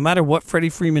that no matter what Freddie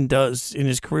Freeman does in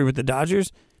his career with the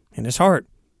Dodgers, in his heart,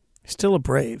 he's still a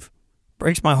Brave.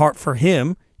 Breaks my heart for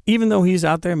him, even though he's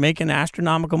out there making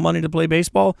astronomical money to play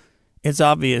baseball. It's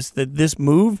obvious that this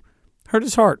move hurt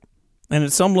his heart. And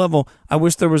at some level, I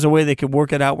wish there was a way they could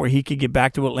work it out where he could get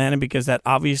back to Atlanta because that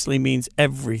obviously means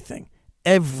everything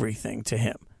to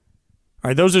him. All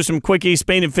right, those are some quickies.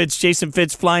 Spain and Fitz, Jason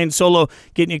Fitz flying solo,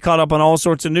 getting you caught up on all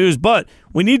sorts of news. But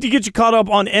we need to get you caught up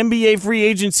on NBA free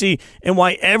agency and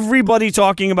why everybody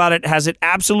talking about it has it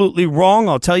absolutely wrong.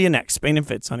 I'll tell you next. Spain and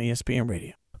Fitz on ESPN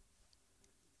Radio.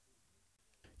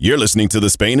 You're listening to the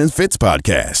Spain and Fitz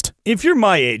podcast. If you're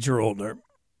my age or older,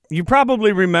 you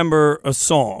probably remember a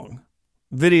song,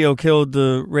 "Video Killed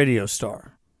the Radio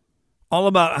Star." All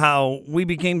about how we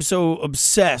became so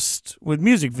obsessed with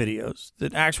music videos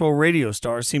that actual radio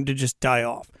stars seem to just die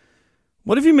off.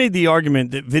 What if you made the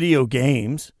argument that video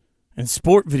games and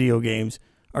sport video games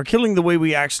are killing the way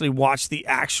we actually watch the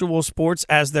actual sports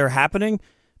as they're happening?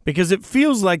 Because it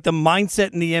feels like the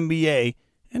mindset in the NBA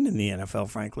and in the NFL,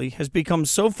 frankly, has become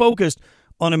so focused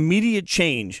on immediate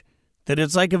change that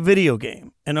it's like a video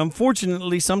game. And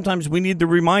unfortunately, sometimes we need the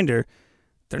reminder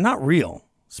they're not real.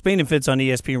 Spain and Fitz on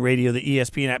ESPN Radio, the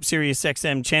ESPN app, Sirius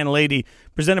XM, Channel 80,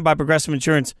 presented by Progressive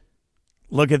Insurance.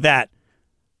 Look at that.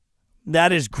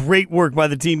 That is great work by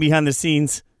the team behind the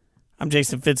scenes. I'm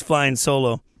Jason Fitz flying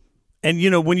solo. And, you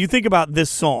know, when you think about this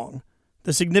song,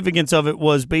 the significance of it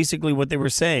was basically what they were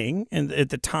saying and at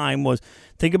the time was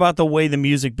think about the way the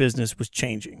music business was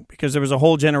changing because there was a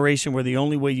whole generation where the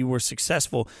only way you were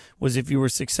successful was if you were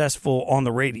successful on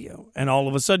the radio. And all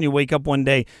of a sudden you wake up one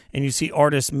day and you see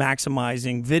artists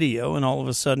maximizing video and all of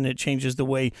a sudden it changes the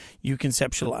way you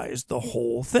conceptualize the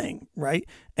whole thing, right?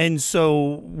 And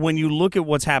so when you look at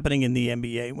what's happening in the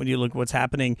NBA, when you look at what's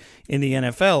happening in the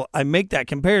NFL, I make that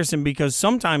comparison because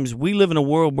sometimes we live in a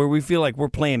world where we feel like we're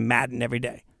playing Madden every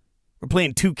day. We're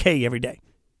playing 2K every day.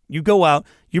 You go out,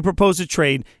 you propose a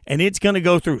trade, and it's going to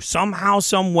go through somehow,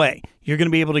 some way. You're going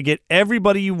to be able to get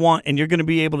everybody you want, and you're going to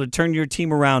be able to turn your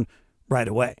team around right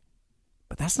away.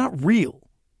 But that's not real.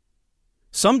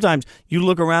 Sometimes you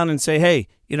look around and say, hey,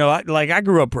 I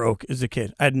grew up broke as a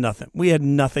kid. I had nothing. We had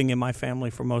nothing in my family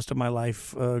for most of my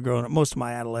life growing up, most of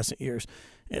my adolescent years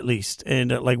at least.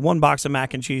 And one box of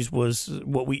mac and cheese was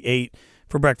what we ate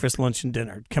for breakfast, lunch, and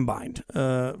dinner combined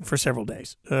for several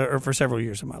days or for several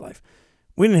years of my life.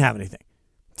 We didn't have anything.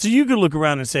 So you could look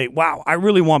around and say, wow, I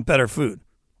really want better food.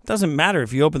 It doesn't matter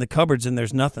if you open the cupboards and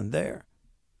there's nothing there.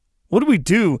 What do we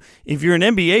do if you're an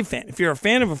NBA fan, if you're a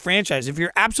fan of a franchise, if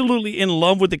you're absolutely in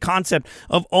love with the concept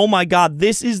of, oh my God,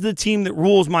 this is the team that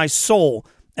rules my soul,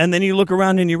 and then you look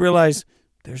around and you realize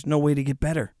there's no way to get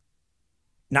better.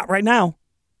 Not right now.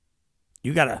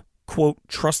 You got to, quote,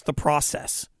 trust the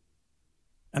process.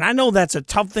 And I know that's a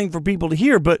tough thing for people to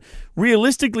hear, but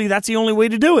realistically, that's the only way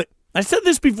to do it. I said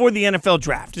this before the NFL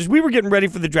draft. As we were getting ready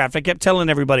for the draft, I kept telling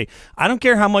everybody, I don't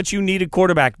care how much you need a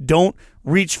quarterback, don't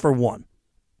reach for one.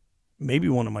 Maybe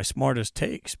one of my smartest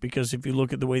takes, because if you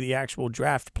look at the way the actual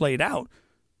draft played out,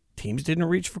 teams didn't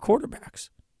reach for quarterbacks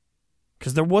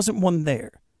because there wasn't one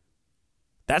there.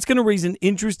 That's going to raise an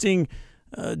interesting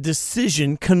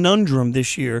decision conundrum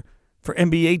this year for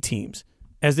NBA teams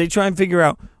as they try and figure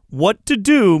out what to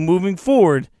do moving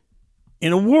forward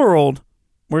in a world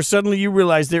where suddenly you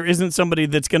realize there isn't somebody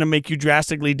that's going to make you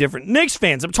drastically different. Knicks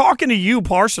fans, I'm talking to you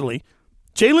partially.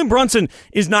 Jalen Brunson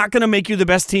is not going to make you the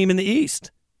best team in the East.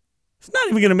 It's not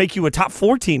even going to make you a top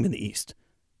 4 team in the East.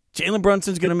 Jalen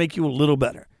Brunson's going to make you a little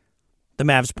better. The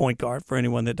Mavs point guard, for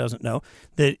anyone that doesn't know,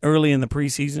 that early in the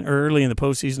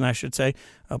postseason, I should say,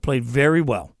 played very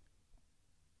well.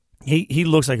 He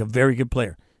looks like a very good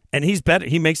player. And he's better.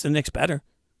 He makes the Knicks better.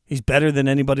 He's better than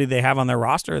anybody they have on their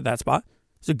roster at that spot.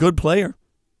 He's a good player.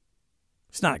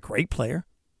 He's not a great player.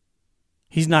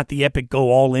 He's not the epic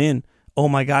go all in, oh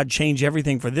my God, change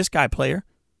everything for this guy player.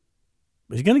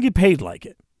 But he's going to get paid like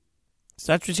it.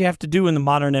 So that's what you have to do in the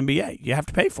modern NBA. You have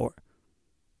to pay for it.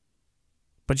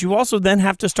 But you also then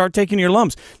have to start taking your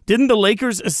lumps. Didn't the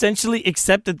Lakers essentially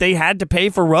accept that they had to pay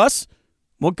for Russ?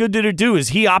 What good did it do? Is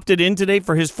he opted in today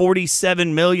for his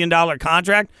 $47 million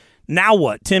contract? Now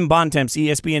what? Tim Bontemps,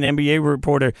 ESPN NBA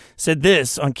reporter, said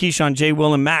this on Keyshawn, J.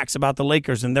 Will, and Max about the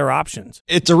Lakers and their options.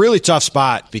 It's a really tough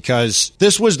spot because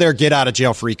this was their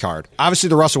get-out-of-jail-free card. Obviously,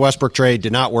 the Russell Westbrook trade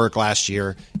did not work last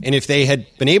year, and if they had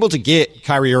been able to get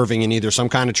Kyrie Irving in either some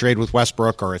kind of trade with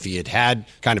Westbrook or if he had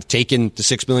kind of taken the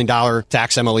 $6 million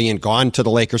tax MLE and gone to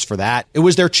the Lakers for that, it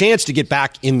was their chance to get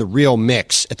back in the real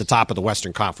mix at the top of the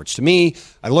Western Conference. To me,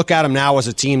 I look at them now as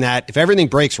a team that, if everything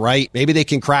breaks right, maybe they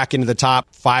can crack into the top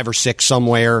 5 or 6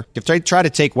 somewhere. If they try to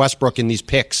take Westbrook in these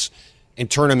picks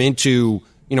and turn them into,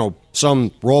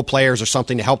 some role players or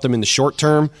something to help them in the short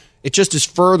term, it just is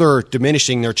further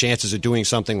diminishing their chances of doing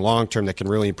something long term that can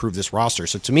really improve this roster.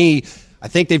 So to me, I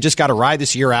think they've just got to ride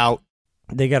this year out.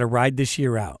 They got to ride this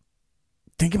year out.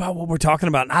 Think about what we're talking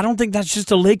about. And I don't think that's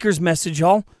just a Lakers message,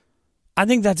 y'all. I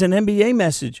think that's an NBA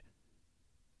message.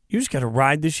 You just got to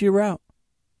ride this year out.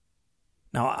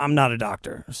 Now, I'm not a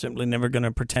doctor. I'm simply never going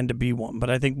to pretend to be one. But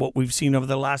I think what we've seen over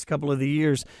the last couple of the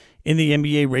years in the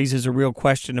NBA raises a real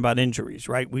question about injuries,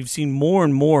 right? We've seen more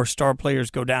and more star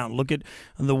players go down. Look at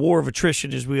the war of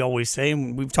attrition, as we always say,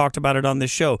 and we've talked about it on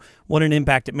this show, what an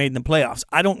impact it made in the playoffs.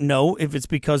 I don't know if it's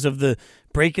because of the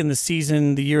break in the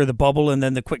season, the year of the bubble, and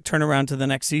then the quick turnaround to the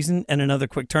next season and another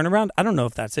quick turnaround. I don't know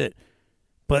if that's it.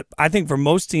 But I think for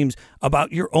most teams,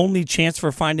 about your only chance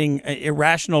for finding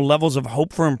irrational levels of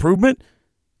hope for improvement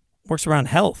works around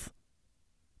health,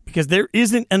 because there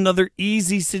isn't another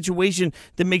easy situation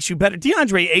that makes you better.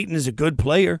 DeAndre Ayton is a good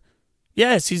player.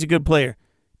 Yes, he's a good player.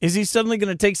 Is he suddenly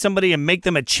going to take somebody and make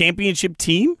them a championship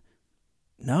team?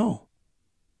 No.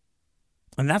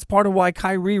 And that's part of why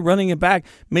Kyrie running it back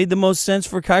made the most sense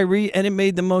for Kyrie, and it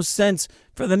made the most sense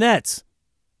for the Nets.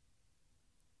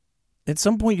 At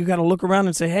some point, you got to look around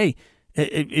and say, hey,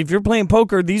 if you're playing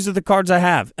poker, these are the cards I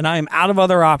have, and I am out of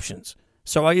other options.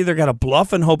 So I either got to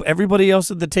bluff and hope everybody else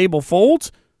at the table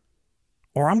folds,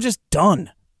 or I'm just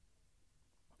done.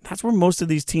 That's where most of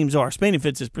these teams are. Spain and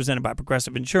Fitz is presented by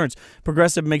Progressive Insurance.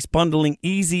 Progressive makes bundling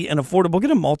easy and affordable. Get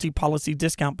a multi-policy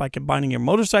discount by combining your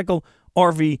motorcycle,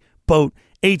 RV, boat,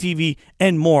 ATV,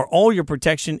 and more. All your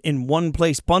protection in one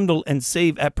place. Bundle and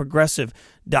save at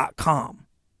Progressive.com.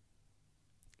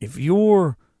 If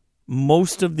you're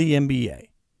most of the NBA,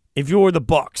 if you're the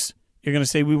Bucks, you're going to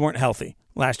say we weren't healthy.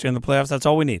 last year in the playoffs. That's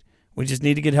all we need. We just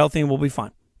need to get healthy and we'll be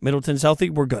fine. Middleton's healthy,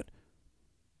 we're good.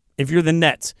 If you're the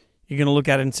Nets, you're going to look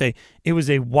at it and say, it was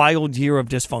a wild year of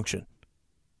dysfunction.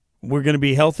 We're going to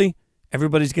be healthy.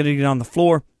 Everybody's going to get on the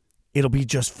floor. It'll be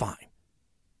just fine.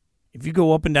 If you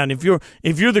go up and down, if you're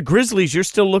the Grizzlies, you're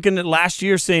still looking at last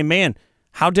year saying, man,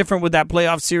 how different would that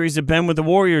playoff series have been with the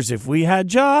Warriors if we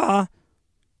had Ja?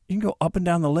 You can go up and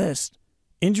down the list.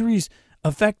 Injuries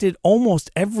affected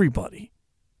almost everybody.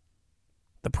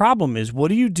 The problem is, what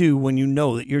do you do when you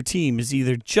know that your team is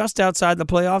either just outside the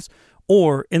playoffs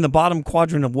or in the bottom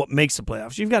quadrant of what makes the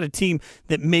playoffs? You've got a team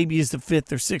that maybe is the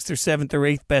 5th or 6th or 7th or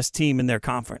 8th best team in their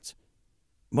conference.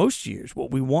 Most years, what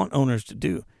we want owners to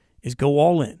do is go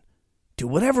all in. Do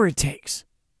whatever it takes.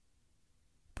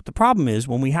 But the problem is,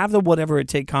 when we have the whatever it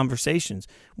take conversations,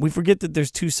 we forget that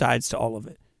there's two sides to all of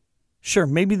it. Sure,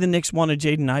 maybe the Knicks wanted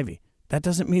Jaden Ivey. That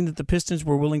doesn't mean that the Pistons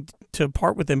were willing to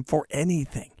part with him for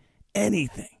anything.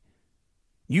 Anything.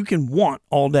 You can want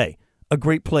all day a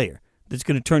great player that's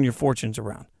going to turn your fortunes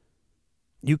around.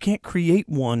 You can't create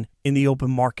one in the open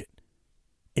market.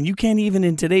 And you can't even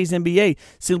in today's NBA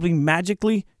simply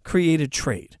magically create a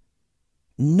trade.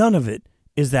 None of it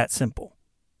is that simple.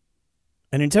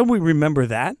 And until we remember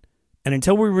that, and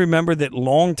until we remember that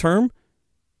long term,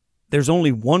 there's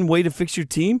only one way to fix your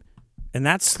team, and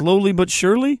that's slowly but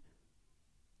surely,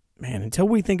 man, until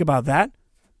we think about that,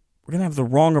 we're going to have the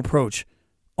wrong approach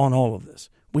on all of this.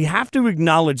 We have to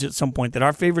acknowledge at some point that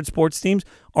our favorite sports teams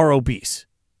are obese.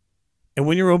 And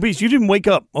when you're obese, you didn't wake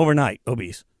up overnight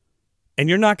obese. And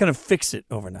you're not going to fix it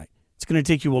overnight. It's going to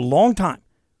take you a long time.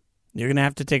 You're going to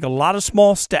have to take a lot of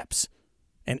small steps.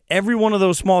 And every one of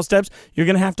those small steps, you're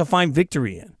going to have to find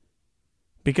victory in.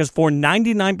 Because for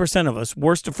 99% of us,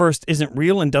 worst to first isn't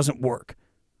real and doesn't work.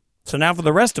 So now for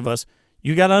the rest of us,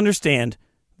 you got to understand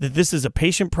that this is a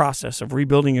patient process of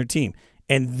rebuilding your team.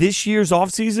 And this year's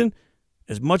offseason,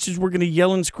 as much as we're going to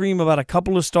yell and scream about a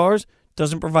couple of stars,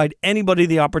 doesn't provide anybody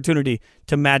the opportunity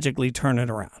to magically turn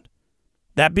it around.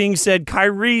 That being said,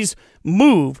 Kyrie's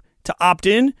move to opt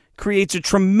in creates a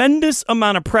tremendous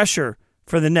amount of pressure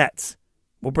for the Nets.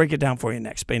 We'll break it down for you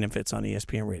next. Spain and Fitz on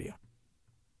ESPN Radio.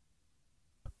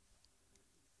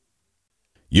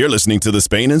 You're listening to the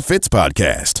Spain and Fitz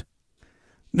podcast.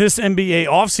 This NBA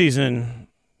offseason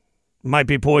might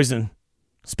be poison.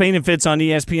 Spain and Fitz on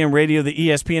ESPN Radio, the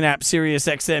ESPN app, Sirius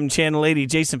XM, Channel 80.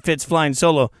 Jason Fitz flying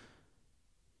solo.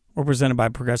 We're presented by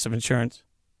Progressive Insurance.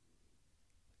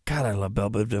 God, I love Belle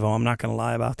Biv DeVoe. I'm not going to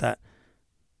lie about that.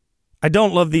 I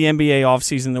don't love the NBA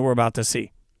offseason that we're about to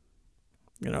see.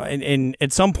 You know, and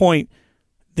at some point,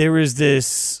 there is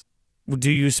this,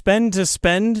 do you spend to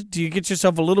spend? Do you get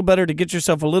yourself a little better to get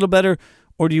yourself a little better?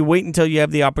 Or do you wait until you have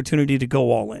the opportunity to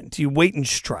go all in? Do you wait and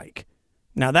strike?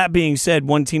 Now, that being said,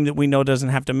 one team that we know doesn't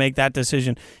have to make that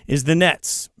decision is the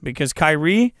Nets, because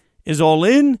Kyrie is all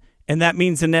in, and that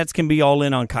means the Nets can be all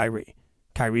in on Kyrie.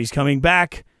 Kyrie's coming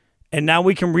back, and now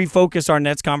we can refocus our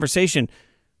Nets conversation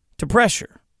to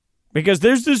pressure, because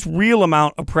there's this real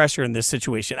amount of pressure in this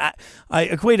situation. I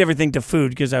equate everything to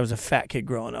food because I was a fat kid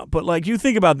growing up, but like you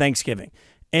think about Thanksgiving.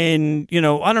 And, you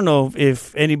know, I don't know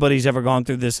if anybody's ever gone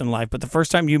through this in life, but the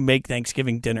first time you make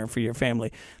Thanksgiving dinner for your family,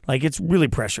 like, it's really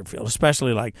pressure-filled,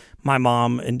 especially, like, my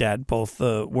mom and dad both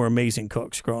were amazing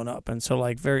cooks growing up. And so,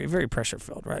 like, very, very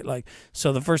pressure-filled, right? Like,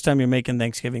 so the first time you're making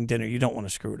Thanksgiving dinner, you don't want to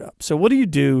screw it up. So what do you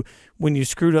do when you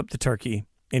screwed up the turkey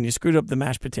and you screwed up the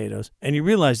mashed potatoes and you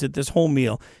realize that this whole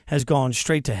meal has gone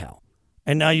straight to hell?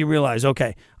 And now you realize,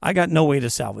 okay, I got no way to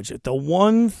salvage it. The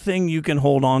one thing you can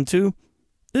hold on to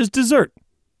is dessert.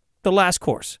 The last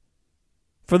course.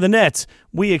 For the Nets,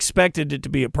 we expected it to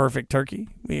be a perfect turkey.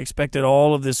 We expected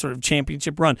all of this sort of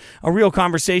championship run. A real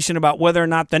conversation about whether or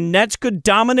not the Nets could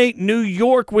dominate New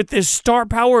York with this star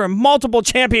power and multiple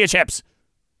championships.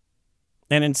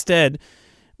 And instead,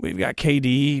 we've got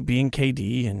KD being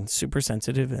KD and super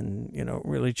sensitive and, you know,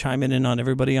 really chiming in on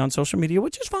everybody on social media,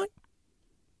 which is fine.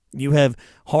 You have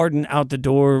Harden out the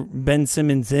door, Ben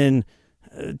Simmons in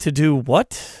to do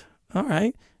what? All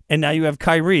right. And now you have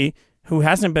Kyrie, who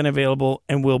hasn't been available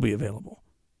and will be available.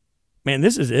 Man,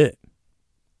 this is it.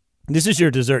 This is your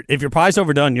dessert. If your pie's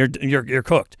overdone, you're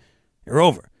cooked. You're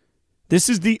over. This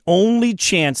is the only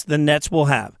chance the Nets will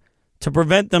have to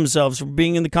prevent themselves from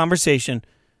being in the conversation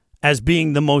as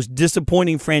being the most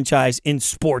disappointing franchise in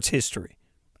sports history.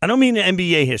 I don't mean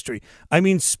NBA history. I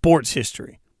mean sports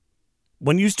history.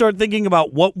 When you start thinking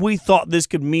about what we thought this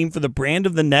could mean for the brand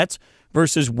of the Nets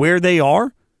versus where they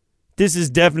are, this is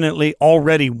definitely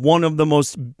already one of the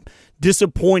most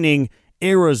disappointing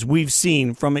eras we've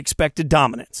seen from expected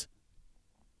dominance.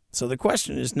 So the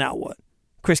question is, now what?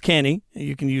 Chris Canty,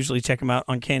 you can usually check him out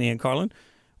on Canty and Carlin,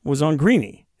 was on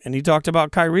Greeny, and he talked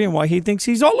about Kyrie and why he thinks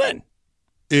he's all in.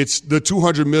 It's the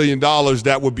 $200 million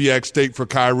that would be at stake for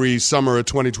Kyrie summer of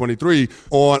 2023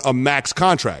 on a max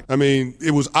contract. I mean,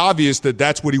 it was obvious that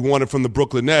that's what he wanted from the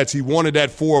Brooklyn Nets. He wanted that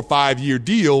 4 or 5 year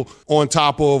deal on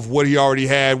top of what he already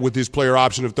had with his player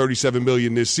option of $37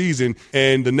 million this season.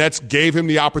 And the Nets gave him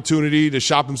the opportunity to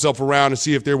shop himself around and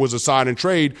see if there was a sign and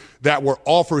trade that would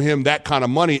offer him that kind of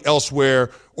money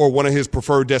elsewhere or one of his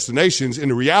preferred destinations. And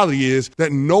the reality is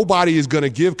that nobody is going to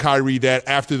give Kyrie that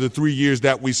after the 3 years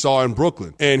that we saw in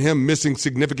Brooklyn and him missing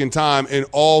significant time in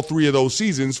all 3 of those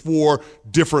seasons for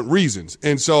different reasons.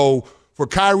 And so for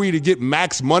Kyrie to get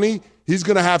max money, he's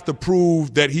going to have to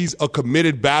prove that he's a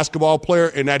committed basketball player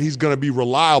and that he's going to be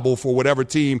reliable for whatever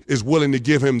team is willing to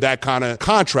give him that kind of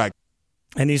contract.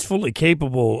 And he's fully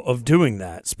capable of doing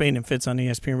that. Spain and Fitz on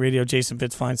ESPN Radio, Jason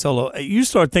Fitz flying solo. You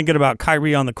start thinking about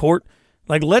Kyrie on the court,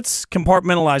 like, let's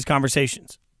compartmentalize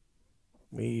conversations.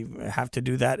 We have to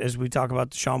do that as we talk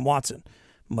about Deshaun Watson.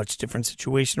 Much different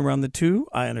situation around the two.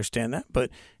 I understand that.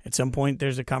 But at some point,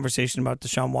 there's a conversation about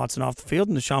Deshaun Watson off the field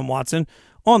and Deshaun Watson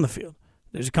on the field.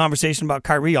 There's a conversation about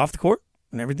Kyrie off the court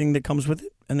and everything that comes with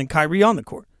it, and then Kyrie on the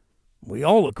court. We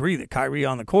all agree that Kyrie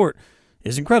on the court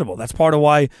is incredible. That's part of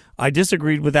why I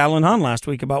disagreed with Alan Hahn last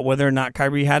week about whether or not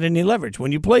Kyrie had any leverage.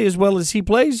 When you play as well as he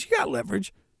plays, you got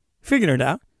leverage. Figure it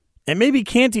out. And maybe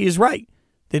Canty is right,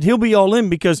 that he'll be all in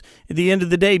because at the end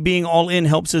of the day, being all in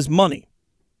helps his money.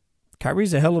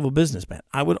 Kyrie's a hell of a businessman.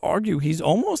 I would argue he's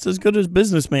almost as good a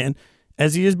businessman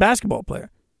as he is basketball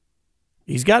player.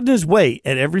 He's gotten his way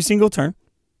at every single turn.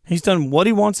 He's done what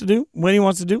he wants to do, when he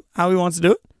wants to do, how he wants to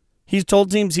do it. He's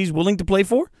told teams he's willing to play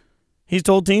for. He's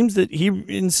told teams that he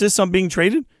insists on being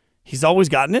traded. He's always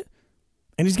gotten it.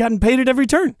 And he's gotten paid at every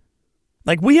turn.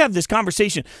 Like, we have this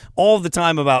conversation all the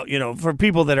time about, for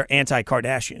people that are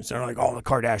anti-Kardashians. They're like, oh, the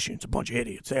Kardashians, a bunch of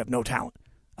idiots. They have no talent.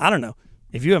 I don't know.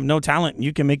 If you have no talent and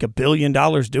you can make $1 billion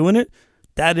doing it,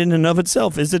 that in and of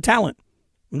itself is a talent.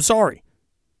 I'm sorry.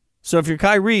 So if you're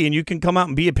Kyrie and you can come out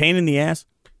and be a pain in the ass,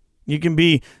 you can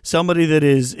be somebody that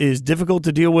is difficult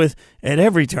to deal with at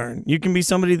every turn. You can be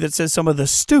somebody that says some of the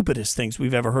stupidest things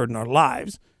we've ever heard in our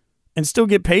lives and still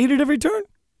get paid at every turn.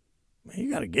 Man,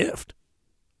 you got a gift.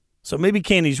 So maybe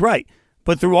Candy's right.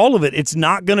 But through all of it, it's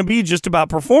not going to be just about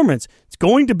performance. It's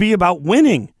going to be about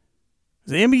winning.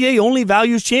 The NBA only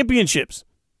values championships.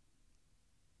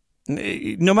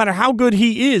 No matter how good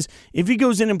he is, if he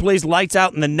goes in and plays lights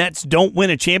out and the Nets don't win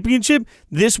a championship,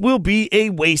 this will be a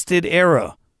wasted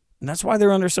era. And that's why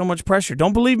they're under so much pressure.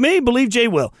 Don't believe me? Believe Jay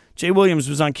Will. Jay Williams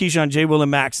was on Keyshawn, Jay Will, and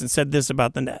Max and said this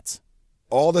about the Nets.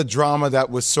 All the drama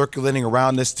that was circulating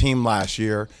around this team last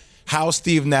year, how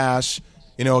Steve Nash,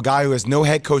 a guy who has no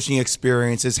head coaching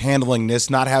experience, is handling this,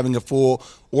 not having a full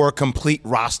or a complete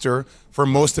roster for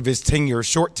most of his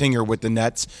short tenure with the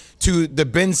Nets, to the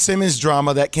Ben Simmons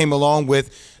drama that came along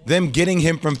with them getting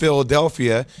him from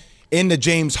Philadelphia in the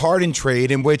James Harden trade,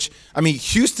 in which,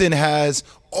 Houston has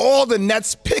all the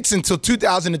Nets picks until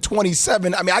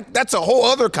 2027. That's a whole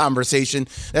other conversation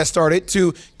that started,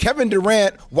 to Kevin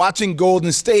Durant watching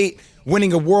Golden State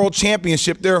winning a world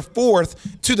championship, their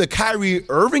fourth, to the Kyrie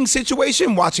Irving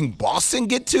situation, watching Boston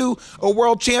get to a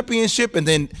world championship, and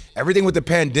then everything with the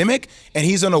pandemic, and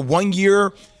he's on a 1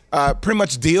 year pretty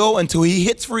much deal until he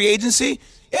hits free agency.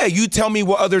 Yeah, you tell me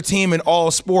what other team in all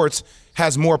sports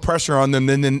has more pressure on them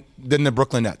than the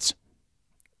Brooklyn Nets.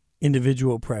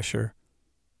 Individual pressure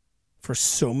for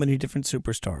so many different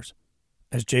superstars.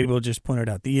 As Jay Will just pointed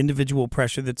out, the individual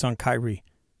pressure that's on Kyrie,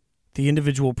 the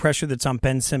individual pressure that's on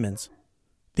Ben Simmons,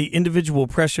 the individual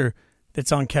pressure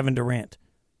that's on Kevin Durant.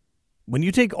 When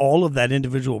you take all of that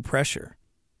individual pressure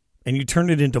and you turn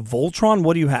it into Voltron,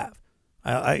 what do you have?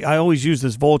 I always use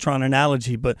this Voltron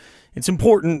analogy, but it's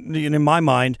important in my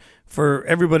mind for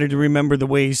everybody to remember the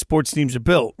way sports teams are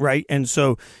built, right? And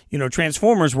so,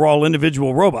 Transformers were all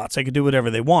individual robots. They could do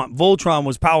whatever they want. Voltron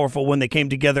was powerful when they came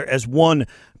together as one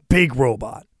big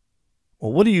robot.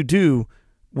 Well, what do you do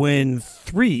when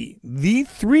the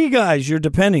three guys you're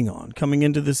depending on coming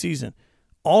into the season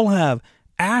all have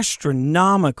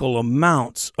astronomical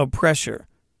amounts of pressure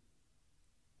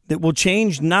that will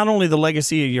change not only the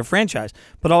legacy of your franchise,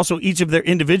 but also each of their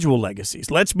individual legacies?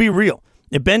 Let's be real.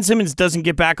 If Ben Simmons doesn't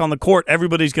get back on the court,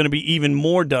 everybody's going to be even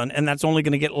more done, and that's only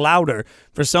going to get louder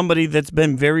for somebody that's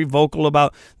been very vocal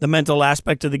about the mental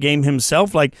aspect of the game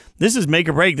himself. Like, this is make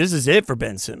or break. This is it for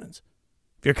Ben Simmons.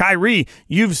 If you're Kyrie,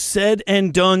 you've said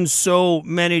and done so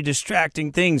many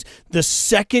distracting things. The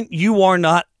second you are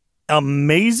not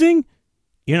amazing,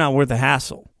 you're not worth the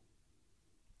hassle.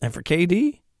 And for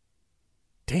KD,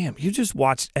 damn, you just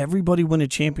watched everybody win a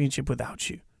championship without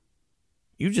you.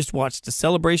 You just watched a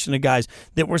celebration of guys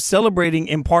that were celebrating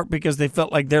in part because they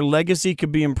felt like their legacy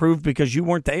could be improved because you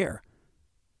weren't there.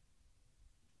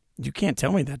 You can't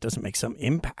tell me that doesn't make some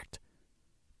impact.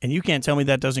 And you can't tell me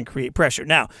that doesn't create pressure.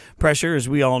 Now, pressure, as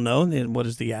we all know, and what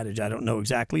is the adage? I don't know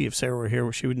exactly. If Sarah were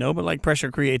here, she would know. But like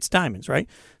pressure creates diamonds, right?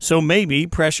 So maybe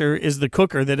pressure is the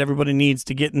cooker that everybody needs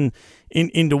to get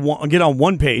get on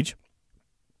one page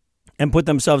and put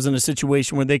themselves in a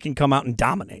situation where they can come out and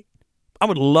dominate. I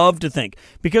would love to think,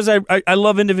 because I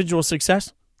love individual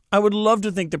success, I would love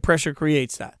to think that pressure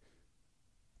creates that.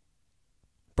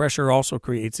 Pressure also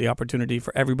creates the opportunity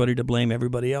for everybody to blame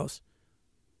everybody else.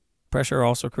 Pressure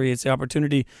also creates the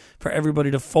opportunity for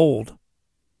everybody to fold.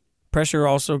 Pressure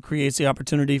also creates the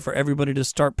opportunity for everybody to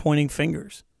start pointing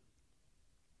fingers.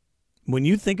 When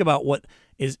you think about what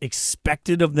is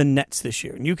expected of the Nets this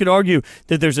year, and you could argue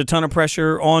that there's a ton of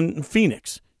pressure on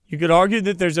Phoenix. You could argue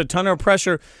that there's a ton of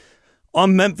pressure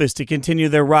on Memphis to continue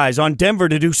their rise, on Denver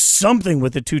to do something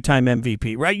with the two-time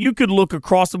MVP, right? You could look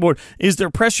across the board. Is there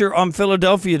pressure on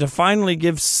Philadelphia to finally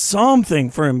give something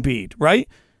for Embiid, right?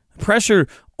 Pressure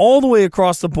all the way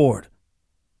across the board.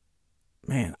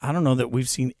 Man, I don't know that we've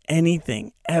seen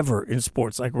anything ever in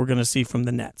sports like we're going to see from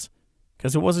the Nets,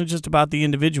 because it wasn't just about the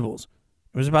individuals.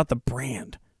 It was about the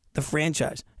brand, the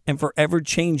franchise, and forever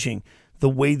changing the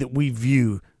way that we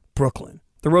view Brooklyn.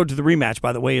 The road to the rematch,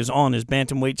 by the way, is on as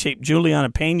bantamweight champ Juliana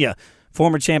Pena,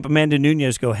 former champ Amanda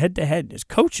Nunes go head-to-head as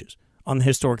coaches on the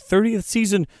historic 30th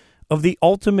season of The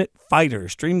Ultimate Fighter.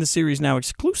 Stream the series now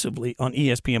exclusively on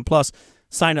ESPN+.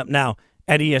 Sign up now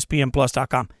at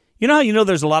ESPNplus.com. You know how you know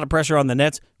there's a lot of pressure on the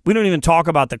Nets? We don't even talk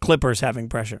about the Clippers having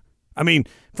pressure. I mean,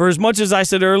 for as much as I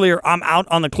said earlier, I'm out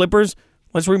on the Clippers,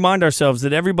 let's remind ourselves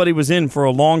that everybody was in for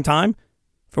a long time.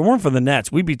 If it weren't for the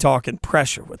Nets, we'd be talking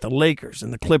pressure with the Lakers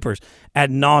and the Clippers ad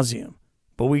nauseum.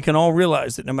 But we can all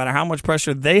realize that no matter how much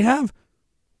pressure they have,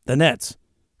 the Nets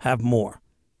have more.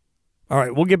 All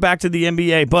right, we'll get back to the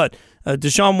NBA, but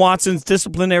Deshaun Watson's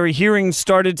disciplinary hearing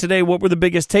started today. What were the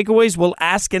biggest takeaways? We'll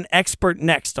ask an expert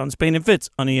next on Spain and Fitz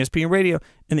on ESPN Radio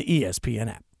and the ESPN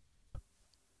app.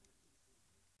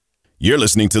 You're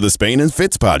listening to the Spain and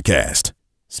Fitz podcast.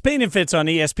 Spain and Fitz on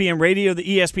ESPN Radio, the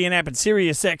ESPN app, and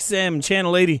Sirius XM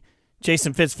Channel 80.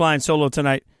 Jason Fitz flying solo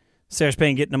tonight. Sarah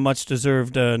Spain getting a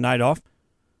much-deserved night off,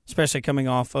 especially coming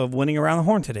off of winning around the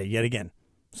horn today yet again.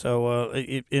 So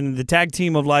in the tag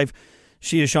team of life,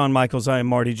 she is Shawn Michaels, I am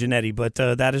Marty Jannetty, but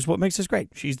that is what makes us great.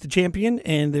 She's the champion,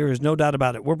 and there is no doubt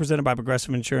about it. We're presented by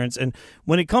Progressive Insurance, and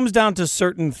when it comes down to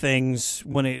certain things,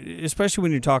 especially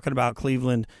when you're talking about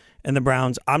Cleveland and the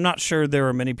Browns, I'm not sure there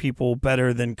are many people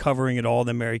better than covering it all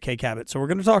than Mary Kay Cabot. So we're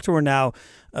going to talk to her now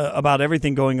about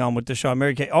everything going on with Deshaun.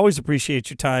 Mary Kay, always appreciate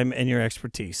your time and your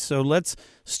expertise. So let's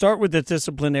start with the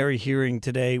disciplinary hearing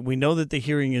today. We know that the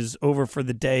hearing is over for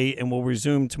the day and will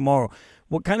resume tomorrow.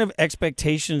 What kind of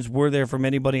expectations were there from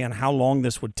anybody on how long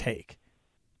this would take?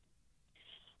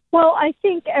 Well, I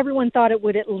think everyone thought it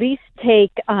would at least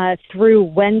take through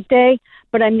Wednesday,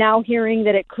 but I'm now hearing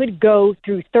that it could go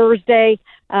through Thursday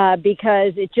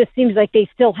because it just seems like they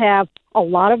still have a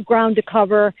lot of ground to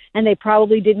cover, and they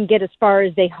probably didn't get as far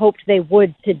as they hoped they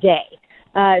would today.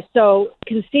 So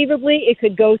conceivably, it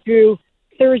could go through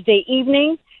Thursday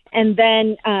evening, and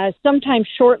then sometime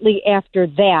shortly after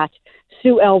that,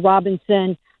 Sue L.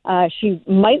 Robinson, she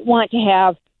might want to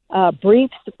have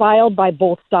briefs filed by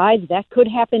both sides. That could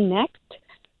happen next.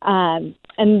 And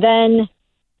then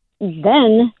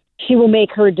she will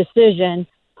make her decision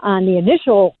on the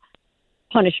initial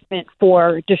punishment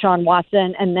for Deshaun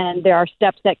Watson, and then there are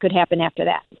steps that could happen after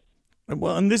that.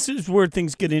 Well, and this is where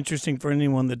things get interesting for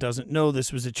anyone that doesn't know.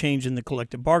 This was a change in the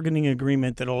collective bargaining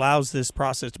agreement that allows this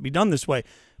process to be done this way.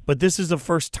 But this is the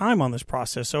first time on this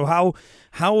process. So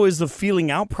how is the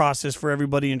feeling out process for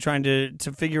everybody in trying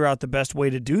to figure out the best way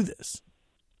to do this?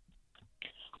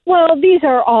 Well, these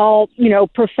are all,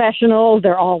 professionals.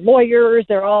 They're all lawyers.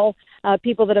 They're all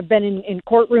people that have been in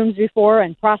courtrooms before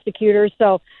and prosecutors.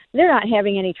 So they're not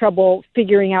having any trouble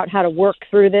figuring out how to work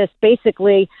through this.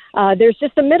 Basically, there's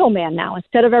just a middleman now.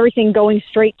 Instead of everything going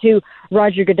straight to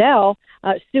Roger Goodell,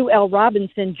 Sue L.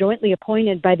 Robinson, jointly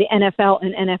appointed by the NFL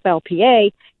and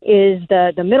NFLPA, is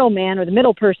the middleman or the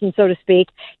middle person, so to speak.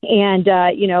 And,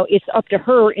 it's up to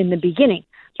her in the beginning.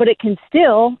 But it can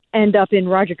still end up in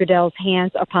Roger Goodell's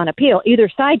hands upon appeal. Either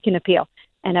side can appeal.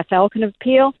 NFL can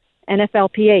appeal.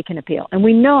 NFLPA can appeal. And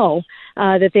we know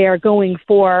that they are going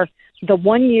for the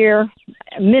 1 year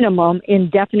minimum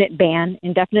indefinite ban,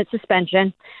 indefinite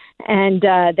suspension. And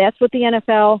that's what the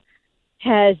NFL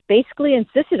has basically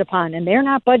insisted upon, and they're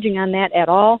not budging on that at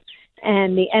all.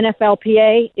 And the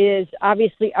NFLPA is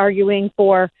obviously arguing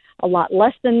for a lot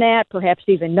less than that, perhaps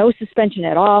even no suspension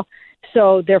at all.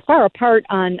 So they're far apart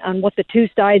on what the two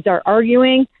sides are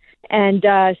arguing, and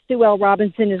Sue L.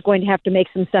 Robinson is going to have to make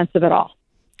some sense of it all.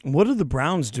 What do the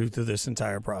Browns do through this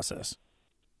entire process?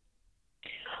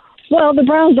 Well, the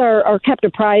Browns are kept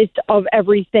apprised of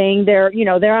everything. They're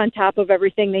on top of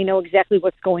everything. They know exactly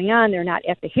what's going on. They're not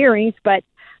at the hearings, but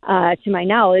to my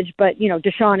knowledge, but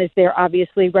Deshaun is there,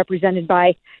 obviously represented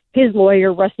by his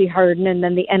lawyer, Rusty Hardin, and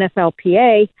then the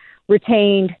NFLPA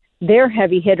retained their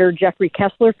heavy hitter, Jeffrey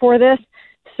Kessler, for this.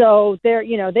 So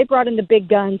they brought in the big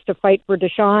guns to fight for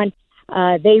Deshaun.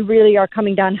 They really are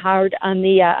coming down hard on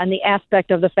the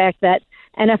aspect of the fact that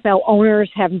NFL owners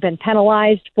haven't been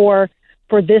penalized for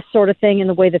this sort of thing in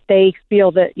the way that they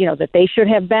feel that that they should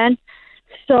have been.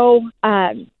 So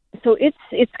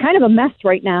it's kind of a mess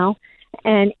right now.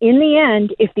 And in the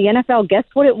end, if the NFL gets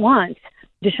what it wants,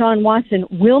 Deshaun Watson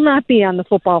will not be on the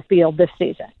football field this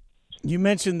season. You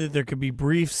mentioned that there could be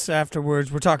briefs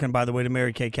afterwards. We're talking, by the way, to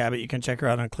Mary Kay Cabot. You can check her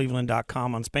out on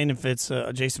Cleveland.com on Spain and Fitz,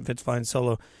 Jason Fitz Flying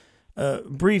Solo.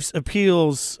 Briefs,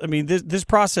 appeals. I mean, this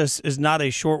process is not a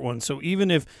short one. So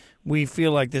even if we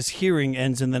feel like this hearing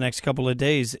ends in the next couple of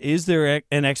days, is there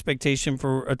an expectation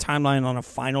for a timeline on a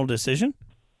final decision?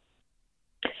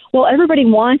 Well, everybody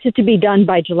wants it to be done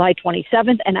by July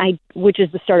 27th, which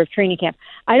is the start of training camp.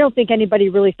 I don't think anybody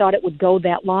really thought it would go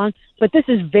that long, but this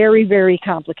is very, very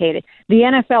complicated. The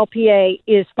NFLPA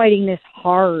is fighting this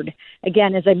hard.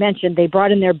 Again, as I mentioned, they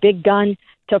brought in their big gun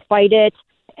to fight it,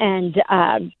 and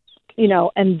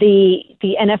and the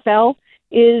NFL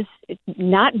is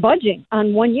not budging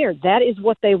on 1 year. That is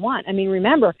what they want. I mean,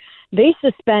 remember, they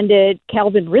suspended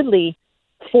Calvin Ridley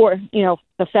for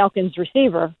the Falcons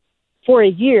receiver for a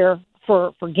year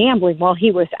for gambling while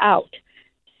he was out.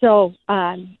 So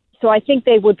I think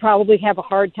they would probably have a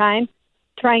hard time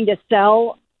trying to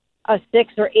sell a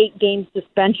 6 or 8 game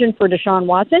suspension for Deshaun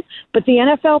Watson. But the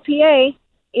NFLPA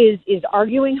is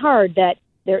arguing hard that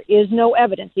there is no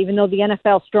evidence, even though the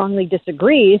NFL strongly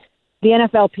disagrees. The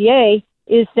NFLPA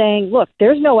is saying, look,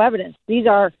 there's no evidence. These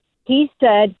are he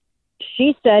said,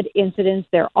 she said incidents.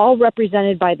 They're all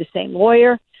represented by the same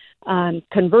lawyer.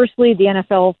 Conversely, the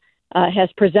NFL has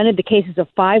presented the cases of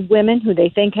 5 women who they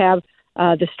think have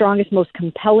the strongest, most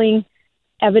compelling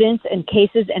evidence and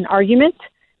cases and arguments,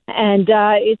 and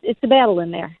it's a battle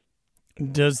in there.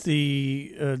 Does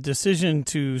the decision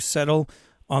to settle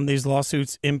on these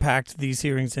lawsuits impact these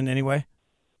hearings in any way?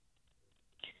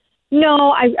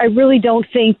 No, I really don't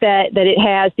think that it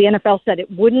has. The NFL said it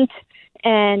wouldn't.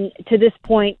 And to this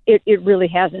point, it really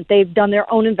hasn't. They've done their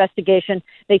own investigation.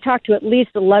 They talked to at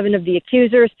least 11 of the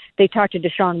accusers. They talked to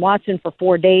Deshaun Watson for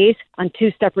 4 days on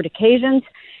 2 separate occasions.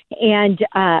 And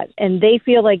they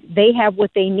feel like they have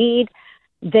what they need.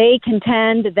 They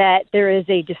contend that there is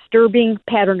a disturbing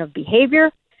pattern of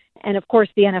behavior. And, of course,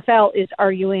 the NFL is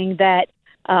arguing that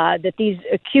these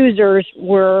accusers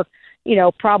were,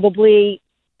 probably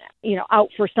out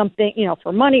for something,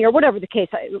 for money or whatever the case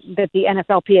that the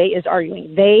NFLPA is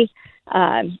arguing. They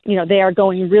are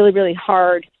going really, really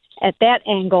hard at that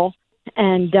angle,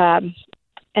 and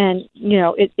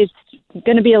it's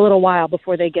going to be a little while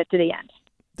before they get to the end.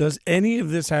 Does any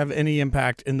of this have any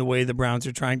impact in the way the Browns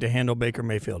are trying to handle Baker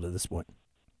Mayfield at this point?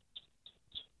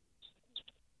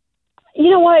 You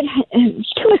know what?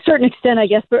 To a certain extent, I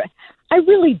guess, but I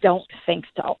really don't think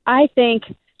so. I think,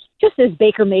 just as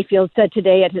Baker Mayfield said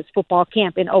today at his football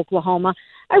camp in Oklahoma,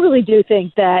 I really do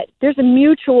think that there's a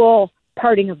mutual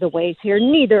parting of the ways here.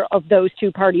 Neither of those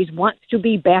two parties wants to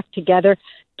be back together.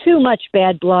 Too much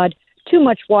bad blood, too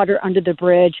much water under the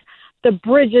bridge. The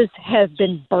bridges have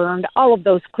been burned, all of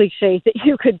those cliches that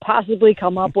you could possibly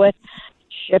come up with.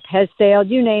 Ship has sailed,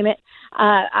 you name it.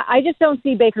 I just don't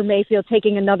see Baker Mayfield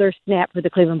taking another snap for the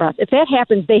Cleveland Browns. If that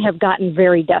happens, they have gotten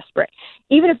very desperate.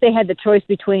 Even if they had the choice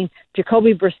between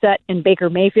Jacoby Brissett and Baker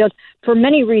Mayfield, for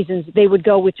many reasons, they would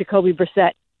go with Jacoby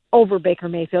Brissett over Baker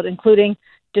Mayfield, including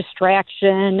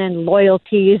distraction and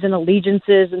loyalties and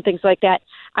allegiances and things like that.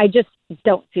 I just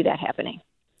don't see that happening.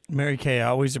 Mary Kay, I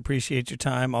always appreciate your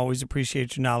time, always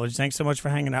appreciate your knowledge. Thanks so much for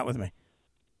hanging out with me.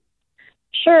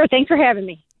 Sure. Thanks for having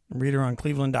me. Read her on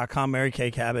Cleveland.com, Mary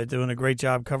Kay Cabot, doing a great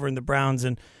job covering the Browns.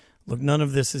 And look, none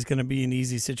of this is going to be an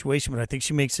easy situation, but I think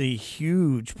she makes a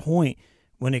huge point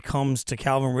when it comes to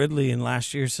Calvin Ridley and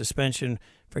last year's suspension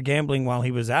for gambling while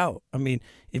he was out. I mean,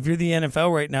 if you're the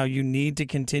NFL right now, you need to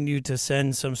continue to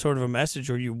send some sort of a message,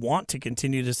 or you want to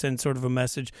continue to send sort of a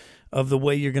message of the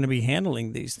way you're going to be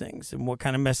handling these things. And what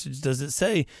kind of message does it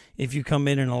say if you come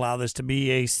in and allow this to be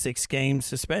a 6-game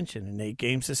suspension, an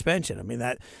 8-game suspension? I mean,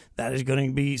 that is going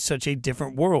to be such a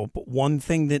different world. But one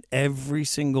thing that every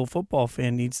single football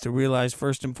fan needs to realize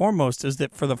first and foremost is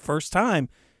that for the first time,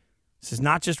 this is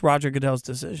not just Roger Goodell's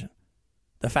decision.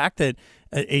 The fact that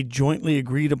a jointly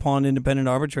agreed upon independent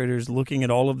arbitrator is looking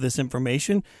at all of this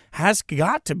information has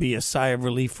got to be a sigh of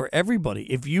relief for everybody.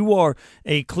 If you are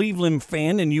a Cleveland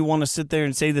fan and you want to sit there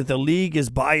and say that the league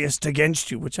is biased against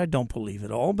you, which I don't believe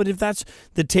at all, but if that's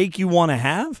the take you want to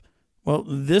have, well,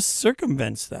 this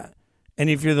circumvents that. And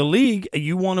if you're the league,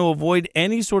 you want to avoid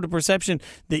any sort of perception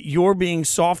that you're being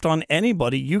soft on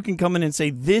anybody, you can come in and say,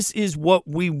 this is what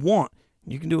we want.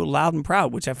 You can do it loud and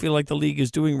proud, which I feel like the league is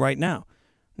doing right now.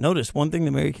 Notice one thing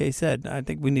that Mary Kay said, I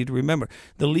think we need to remember.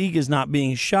 The league is not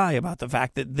being shy about the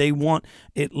fact that they want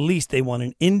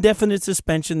an indefinite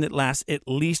suspension that lasts at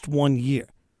least 1 year.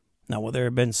 Now, while there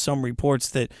have been some reports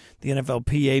that the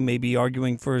NFLPA may be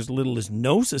arguing for as little as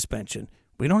no suspension,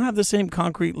 we don't have the same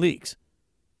concrete leaks.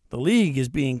 The league is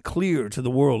being clear to the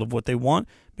world of what they want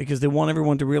because they want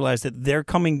everyone to realize that they're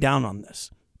coming down on this,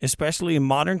 especially in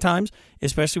modern times,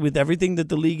 especially with everything that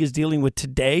the league is dealing with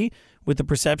today, with the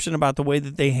perception about the way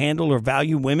that they handle or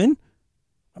value women.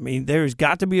 I mean, there's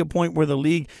got to be a point where the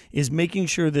league is making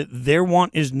sure that their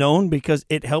want is known because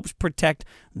it helps protect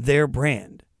their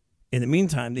brand. In the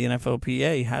meantime, the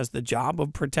NFLPA has the job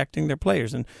of protecting their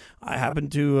players. And I have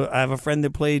a friend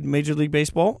that played Major League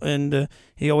Baseball, and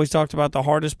he always talked about the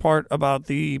hardest part about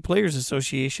the Players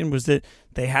Association was that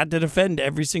they had to defend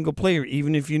every single player,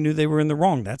 even if you knew they were in the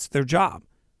wrong. That's their job.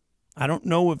 I don't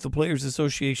know if the Players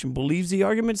Association believes the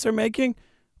arguments they're making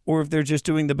or if they're just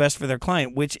doing the best for their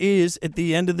client, which is, at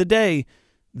the end of the day,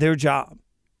 their job.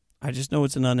 I just know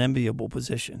it's an unenviable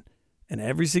position. And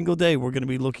every single day, we're going to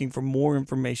be looking for more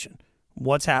information.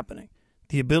 What's happening?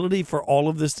 The ability for all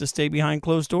of this to stay behind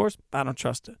closed doors, I don't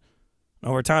trust it.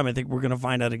 Over time, I think we're going to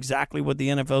find out exactly what the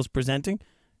NFL is presenting,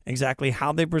 exactly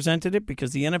how they presented it,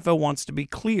 because the NFL wants to be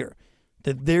clear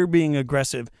that they're being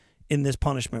aggressive in this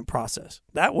punishment process.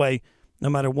 That way, no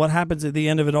matter what happens at the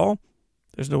end of it all,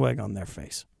 there's no egg on their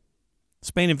face.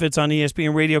 Spain and Fitz on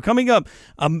ESPN Radio. Coming up,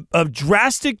 a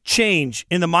drastic change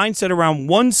in the mindset around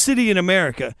one city in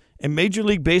America, and Major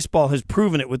League Baseball has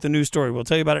proven it with the new story. We'll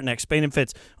tell you about it next. Spain and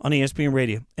Fitz on ESPN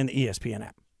Radio and the ESPN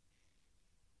app.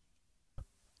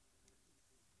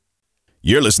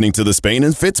 You're listening to the Spain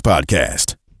and Fitz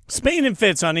podcast. Spain and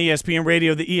Fitz on ESPN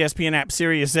Radio, the ESPN app,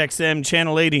 Sirius XM,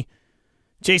 Channel 80.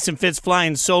 Jason Fitz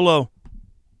flying solo.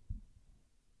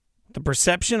 The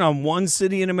perception on one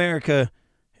city in America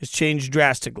has changed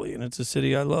drastically, and it's a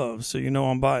city I love, so you know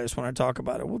I'm biased when I talk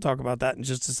about it. We'll talk about that in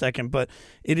just a second, but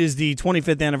it is the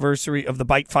 25th anniversary of the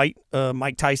bite fight.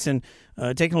 Mike Tyson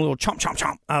taking a little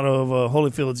chomp out of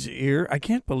Holyfield's ear. I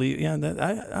can't believe,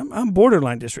 I'm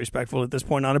borderline disrespectful at this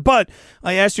point on it, but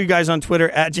I asked you guys on Twitter,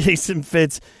 at Jason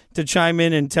Fitz, to chime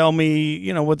in and tell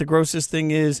me, what the grossest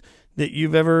thing is that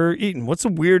you've ever eaten. What's the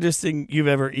weirdest thing you've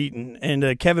ever eaten?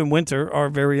 And Kevin Winter, our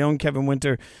very own Kevin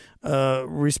Winter,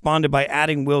 responded by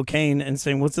adding Will Kane and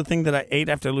saying, what's the thing that I ate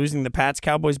after losing the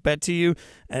Pats-Cowboys bet to you?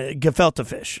 Gefilte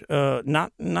fish.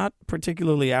 Not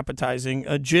particularly appetizing.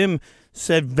 Jim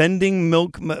said vending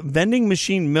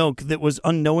machine milk that was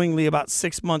unknowingly about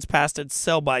 6 months past its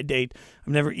sell-by date.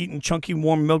 I've never eaten chunky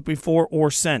warm milk before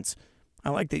or since.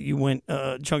 I like that you went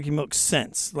chunky milk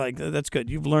since. Like, that's good.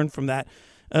 You've learned from that.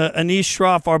 Anish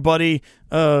Shroff, our buddy,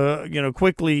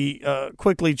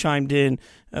 quickly chimed in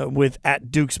with at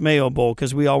Duke's Mayo Bowl,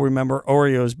 because we all remember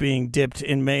Oreos being dipped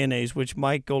in mayonnaise, which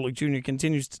Mike Golick Jr.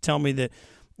 continues to tell me that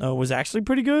was actually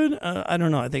pretty good. I don't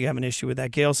know. I think I have an issue with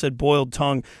that. Gail said boiled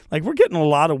tongue. Like, we're getting a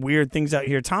lot of weird things out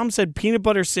here. Tom said peanut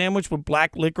butter sandwich with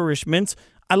black licorice mints.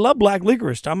 I love black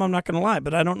licorice, Tom. I'm not going to lie,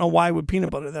 but I don't know why with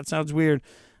peanut butter. That sounds weird.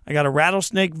 I got a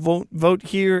rattlesnake vote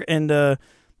here, and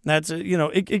that's,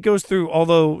 it goes through.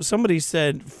 Although somebody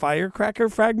said firecracker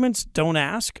fragments, don't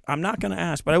ask. I'm not going to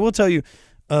ask, but I will tell you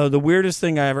the weirdest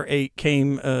thing I ever ate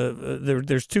came,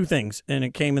 there's two things, and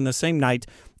it came in the same night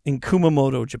in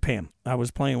Kumamoto, Japan. I was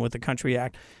playing with the country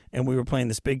act, and we were playing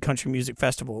this big country music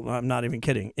festival. I'm not even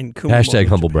kidding. In Kumamoto, Hashtag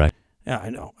humble Japan. brag. Yeah,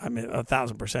 I know. I mean,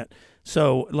 1,000%.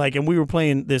 So, like, and we were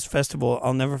playing this festival.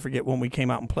 I'll never forget when we came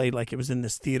out and played. Like, it was in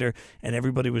this theater, and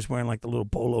everybody was wearing like the little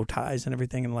bolo ties and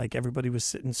everything, and like everybody was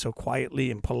sitting so quietly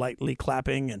and politely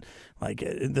clapping, and like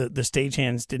the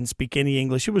stagehands didn't speak any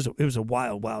English. It was a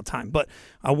wild time. But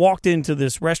I walked into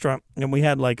this restaurant, and we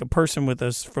had like a person with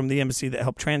us from the embassy that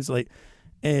helped translate.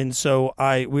 And so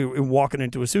we were walking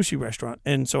into a sushi restaurant,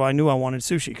 and so I knew I wanted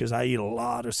sushi because I eat a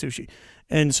lot of sushi,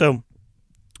 and so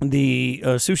the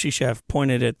sushi chef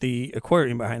pointed at the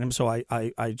aquarium behind him, so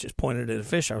I just pointed at a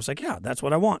fish. I was like, yeah, that's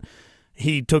what I want.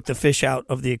 He took the fish out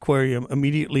of the aquarium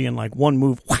immediately in like one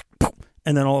move,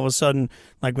 and then all of a sudden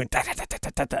like went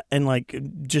and like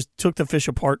just took the fish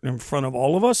apart in front of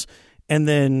all of us, and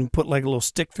then put like a little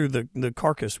stick through the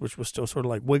carcass, which was still sort of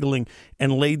like wiggling,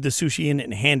 and laid the sushi in it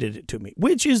and handed it to me,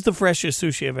 which is the freshest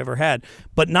sushi I've ever had,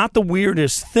 but not the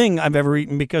weirdest thing I've ever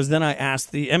eaten, because then I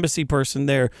asked the embassy person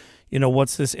there,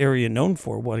 what's this area known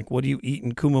for? What do you eat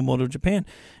in Kumamoto, Japan?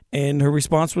 And her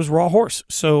response was raw horse.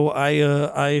 So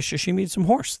I sashimi'd some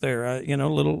horse there,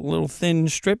 little thin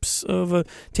strips of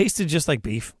tasted just like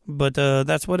beef, but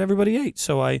that's what everybody ate.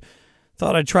 So I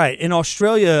thought I'd try it. In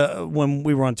Australia, when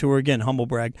we were on tour, again, humble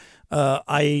brag,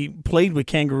 I played with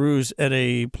kangaroos at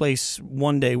a place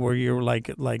one day where you're like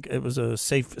it was a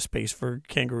safe space for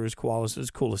kangaroos, koalas. It was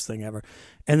the coolest thing ever.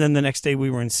 And then the next day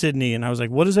we were in Sydney, and I was like,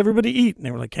 what does everybody eat? And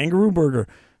they were like, kangaroo burger.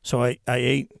 So I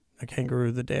ate a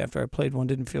kangaroo the day after I played one.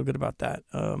 Didn't feel good about that.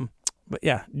 But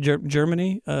yeah,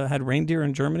 Germany had reindeer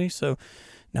in Germany, so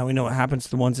now we know what happens to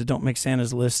the ones that don't make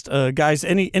Santa's list. Guys,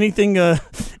 anything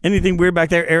weird back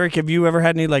there? Eric, have you ever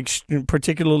had any like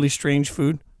particularly strange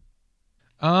food?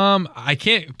 I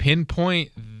can't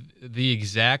pinpoint the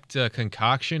exact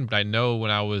concoction, but I know when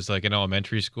I was like in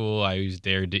elementary school, I was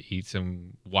dared to eat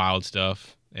some wild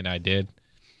stuff, and I did.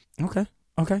 Okay.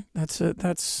 That's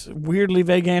a weirdly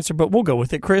vague answer, but we'll go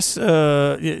with it. Chris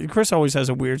always has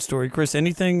a weird story. Chris,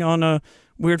 anything on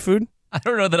weird food? I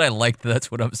don't know that I like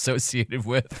that's what I'm associated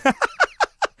with.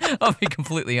 I'll be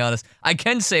completely honest. I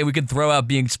can say we could throw out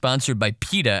being sponsored by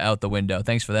PETA out the window.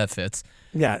 Thanks for that, Fitz.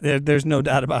 Yeah, there's no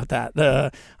doubt about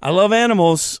that. I love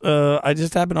animals. I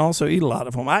just happen to also eat a lot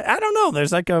of them. I don't know.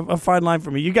 There's like a fine line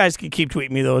for me. You guys can keep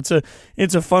tweeting me, though.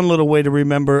 It's a fun little way to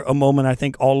remember a moment I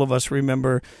think all of us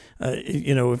remember.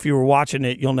 If you were watching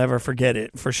it, you'll never forget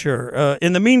it, for sure.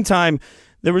 In the meantime,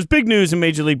 there was big news in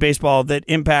Major League Baseball that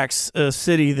impacts a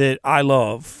city that I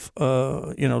love.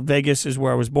 Vegas is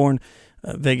where I was born.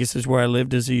 Vegas is where I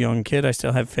lived as a young kid. I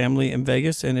still have family in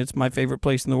Vegas, and it's my favorite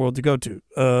place in the world to go to.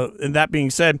 And that being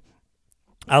said,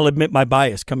 I'll admit my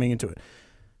bias coming into it.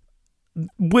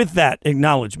 With that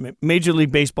acknowledgement, Major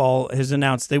League Baseball has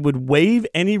announced they would waive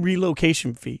any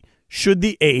relocation fee should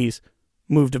the A's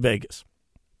move to Vegas.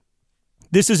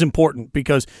 This is important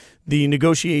because the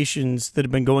negotiations that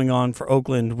have been going on for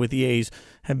Oakland with the A's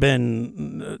have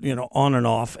been, on and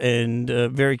off and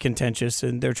very contentious,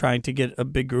 and they're trying to get a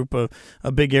big group of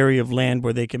a big area of land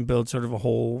where they can build sort of a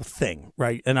whole thing,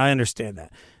 right? And I understand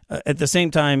that. At the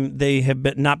same time, they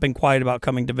have not been quiet about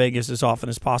coming to Vegas as often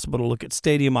as possible to look at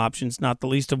stadium options, not the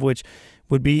least of which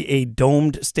would be a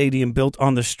domed stadium built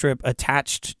on the Strip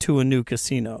attached to a new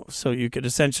casino. So you could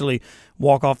essentially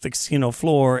walk off the casino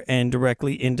floor and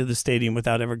directly into the stadium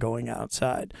without ever going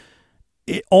outside.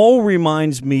 It all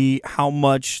reminds me how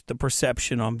much the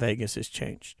perception on Vegas has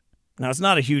changed. Now, it's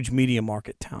not a huge media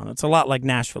market town. It's a lot like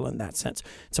Nashville in that sense.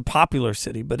 It's a popular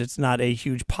city, but it's not a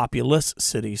huge populous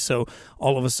city. So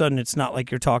all of a sudden, it's not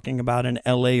like you're talking about an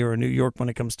L.A. or a New York when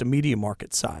it comes to media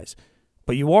market size.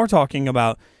 But you are talking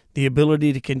about the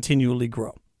ability to continually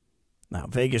grow. Now,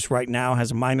 Vegas right now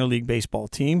has a minor league baseball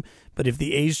team, but if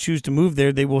the A's choose to move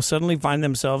there, they will suddenly find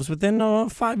themselves within a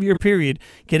 5-year period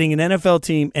getting an NFL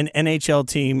team, an NHL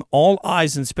team. All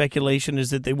eyes and speculation is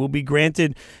that they will be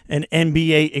granted an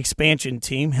NBA expansion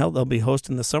team. Hell, they'll be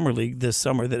hosting the Summer League this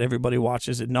summer that everybody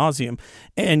watches ad nauseum.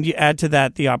 And you add to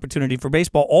that the opportunity for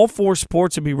baseball. All 4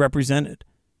 sports will be represented,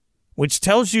 which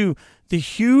tells you the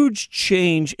huge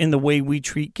change in the way we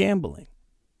treat gambling.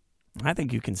 I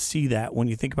think you can see that when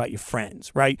you think about your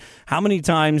friends, right? How many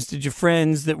times did your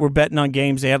friends that were betting on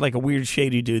games, they had like a weird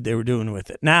shady dude they were doing with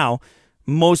it? Now,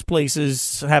 most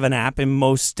places have an app in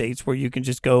most states where you can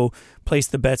just go place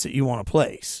the bets that you want to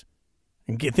place.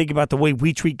 And think about the way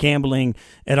we treat gambling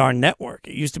at our network.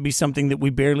 It used to be something that we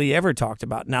barely ever talked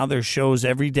about. Now there's shows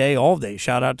every day, all day.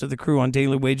 Shout out to the crew on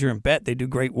Daily Wager and Bet. They do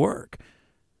great work.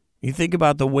 You think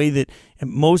about the way that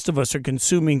most of us are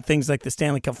consuming things like the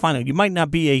Stanley Cup Final. You might not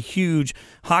be a huge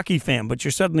hockey fan, but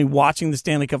you're suddenly watching the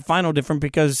Stanley Cup Final different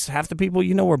because half the people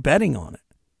you know are betting on it.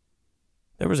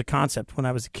 There was a concept when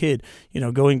I was a kid,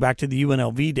 going back to the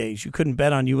UNLV days. You couldn't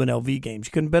bet on UNLV games.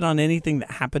 You couldn't bet on anything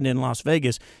that happened in Las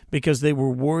Vegas because they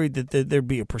were worried that there'd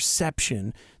be a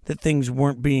perception that things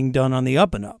weren't being done on the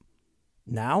up and up.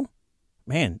 Now,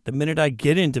 man, the minute I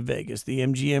get into Vegas, the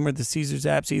MGM or the Caesars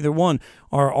apps, either one,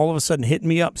 are all of a sudden hitting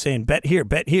me up saying, bet here,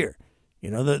 bet here.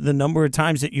 The number of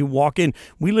times that you walk in.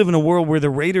 We live in a world where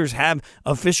the Raiders have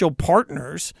official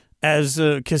partners as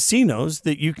casinos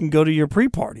that you can go to your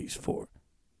pre-parties for.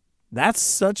 That's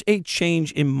such a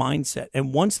change in mindset.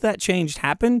 And once that change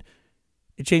happened,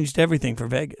 it changed everything for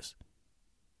Vegas.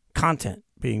 Content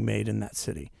being made in that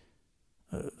city.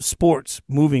 Sports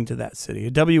moving to that city.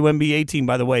 A WNBA team,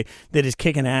 by the way, that is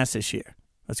kicking ass this year.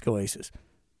 Let's go Aces.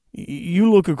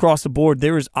 You look across the board,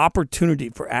 there is opportunity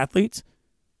for athletes.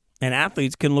 And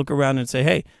athletes can look around and say,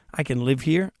 hey, I can live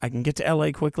here. I can get to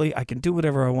L.A. quickly. I can do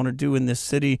whatever I want to do in this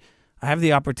city. I have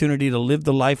the opportunity to live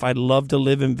the life I'd love to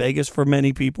live in Vegas for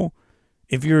many people.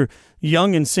 If you're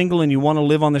young and single and you want to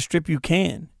live on the Strip, you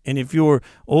can. And if you're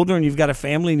older and you've got a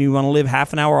family and you want to live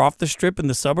half an hour off the Strip in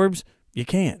the suburbs, you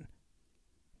can.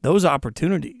 Those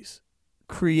opportunities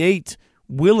create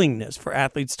willingness for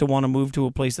athletes to want to move to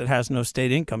a place that has no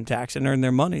state income tax and earn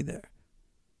their money there.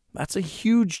 That's a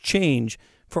huge change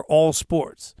for all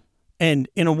sports. And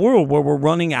in a world where we're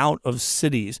running out of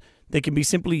cities that can be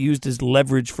simply used as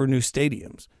leverage for new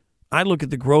stadiums, I look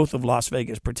at the growth of Las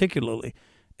Vegas particularly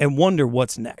and wonder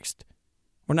what's next.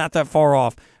 We're not that far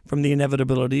off from the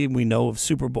inevitability we know of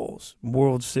Super Bowls,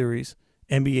 World Series,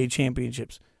 NBA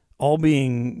championships, all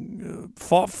being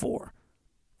fought for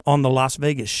on the Las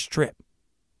Vegas Strip.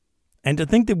 And to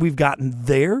think that we've gotten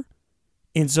there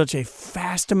in such a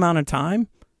fast amount of time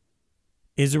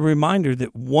is a reminder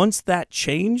that once that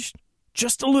changed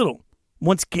just a little,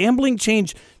 once gambling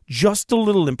changed just a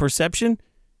little in perception,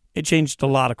 it changed a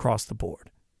lot across the board.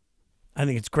 I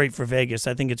think it's great for Vegas.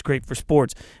 I think it's great for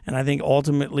sports. And I think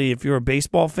ultimately, if you're a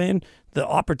baseball fan, the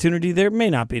opportunity there may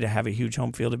not be to have a huge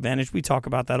home field advantage. We talk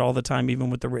about that all the time, even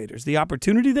with the Raiders. The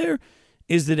opportunity there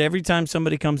is that every time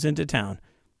somebody comes into town,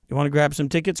 you want to grab some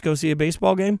tickets, go see a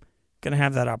baseball game, going to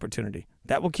have that opportunity.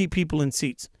 That will keep people in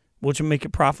seats, which will make it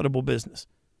profitable business.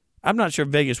 I'm not sure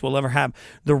Vegas will ever have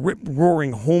the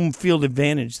rip-roaring home field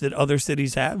advantage that other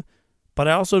cities have, but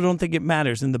I also don't think it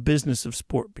matters in the business of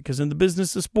sport, because in the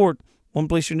business of sport, one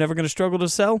place you're never going to struggle to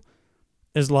sell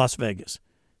is Las Vegas.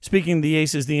 Speaking of the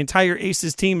Aces, the entire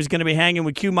Aces team is going to be hanging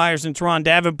with Q Myers and Teron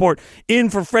Davenport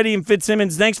in for Freddie and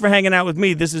Fitzsimmons. Thanks for hanging out with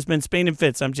me. This has been Spain and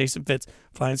Fitz. I'm Jason Fitz,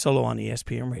 flying solo on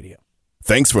ESPN Radio.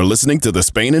 Thanks for listening to the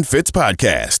Spain and Fitz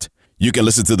podcast. You can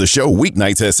listen to the show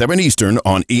weeknights at 7 Eastern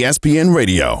on ESPN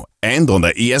Radio and on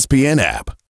the ESPN app.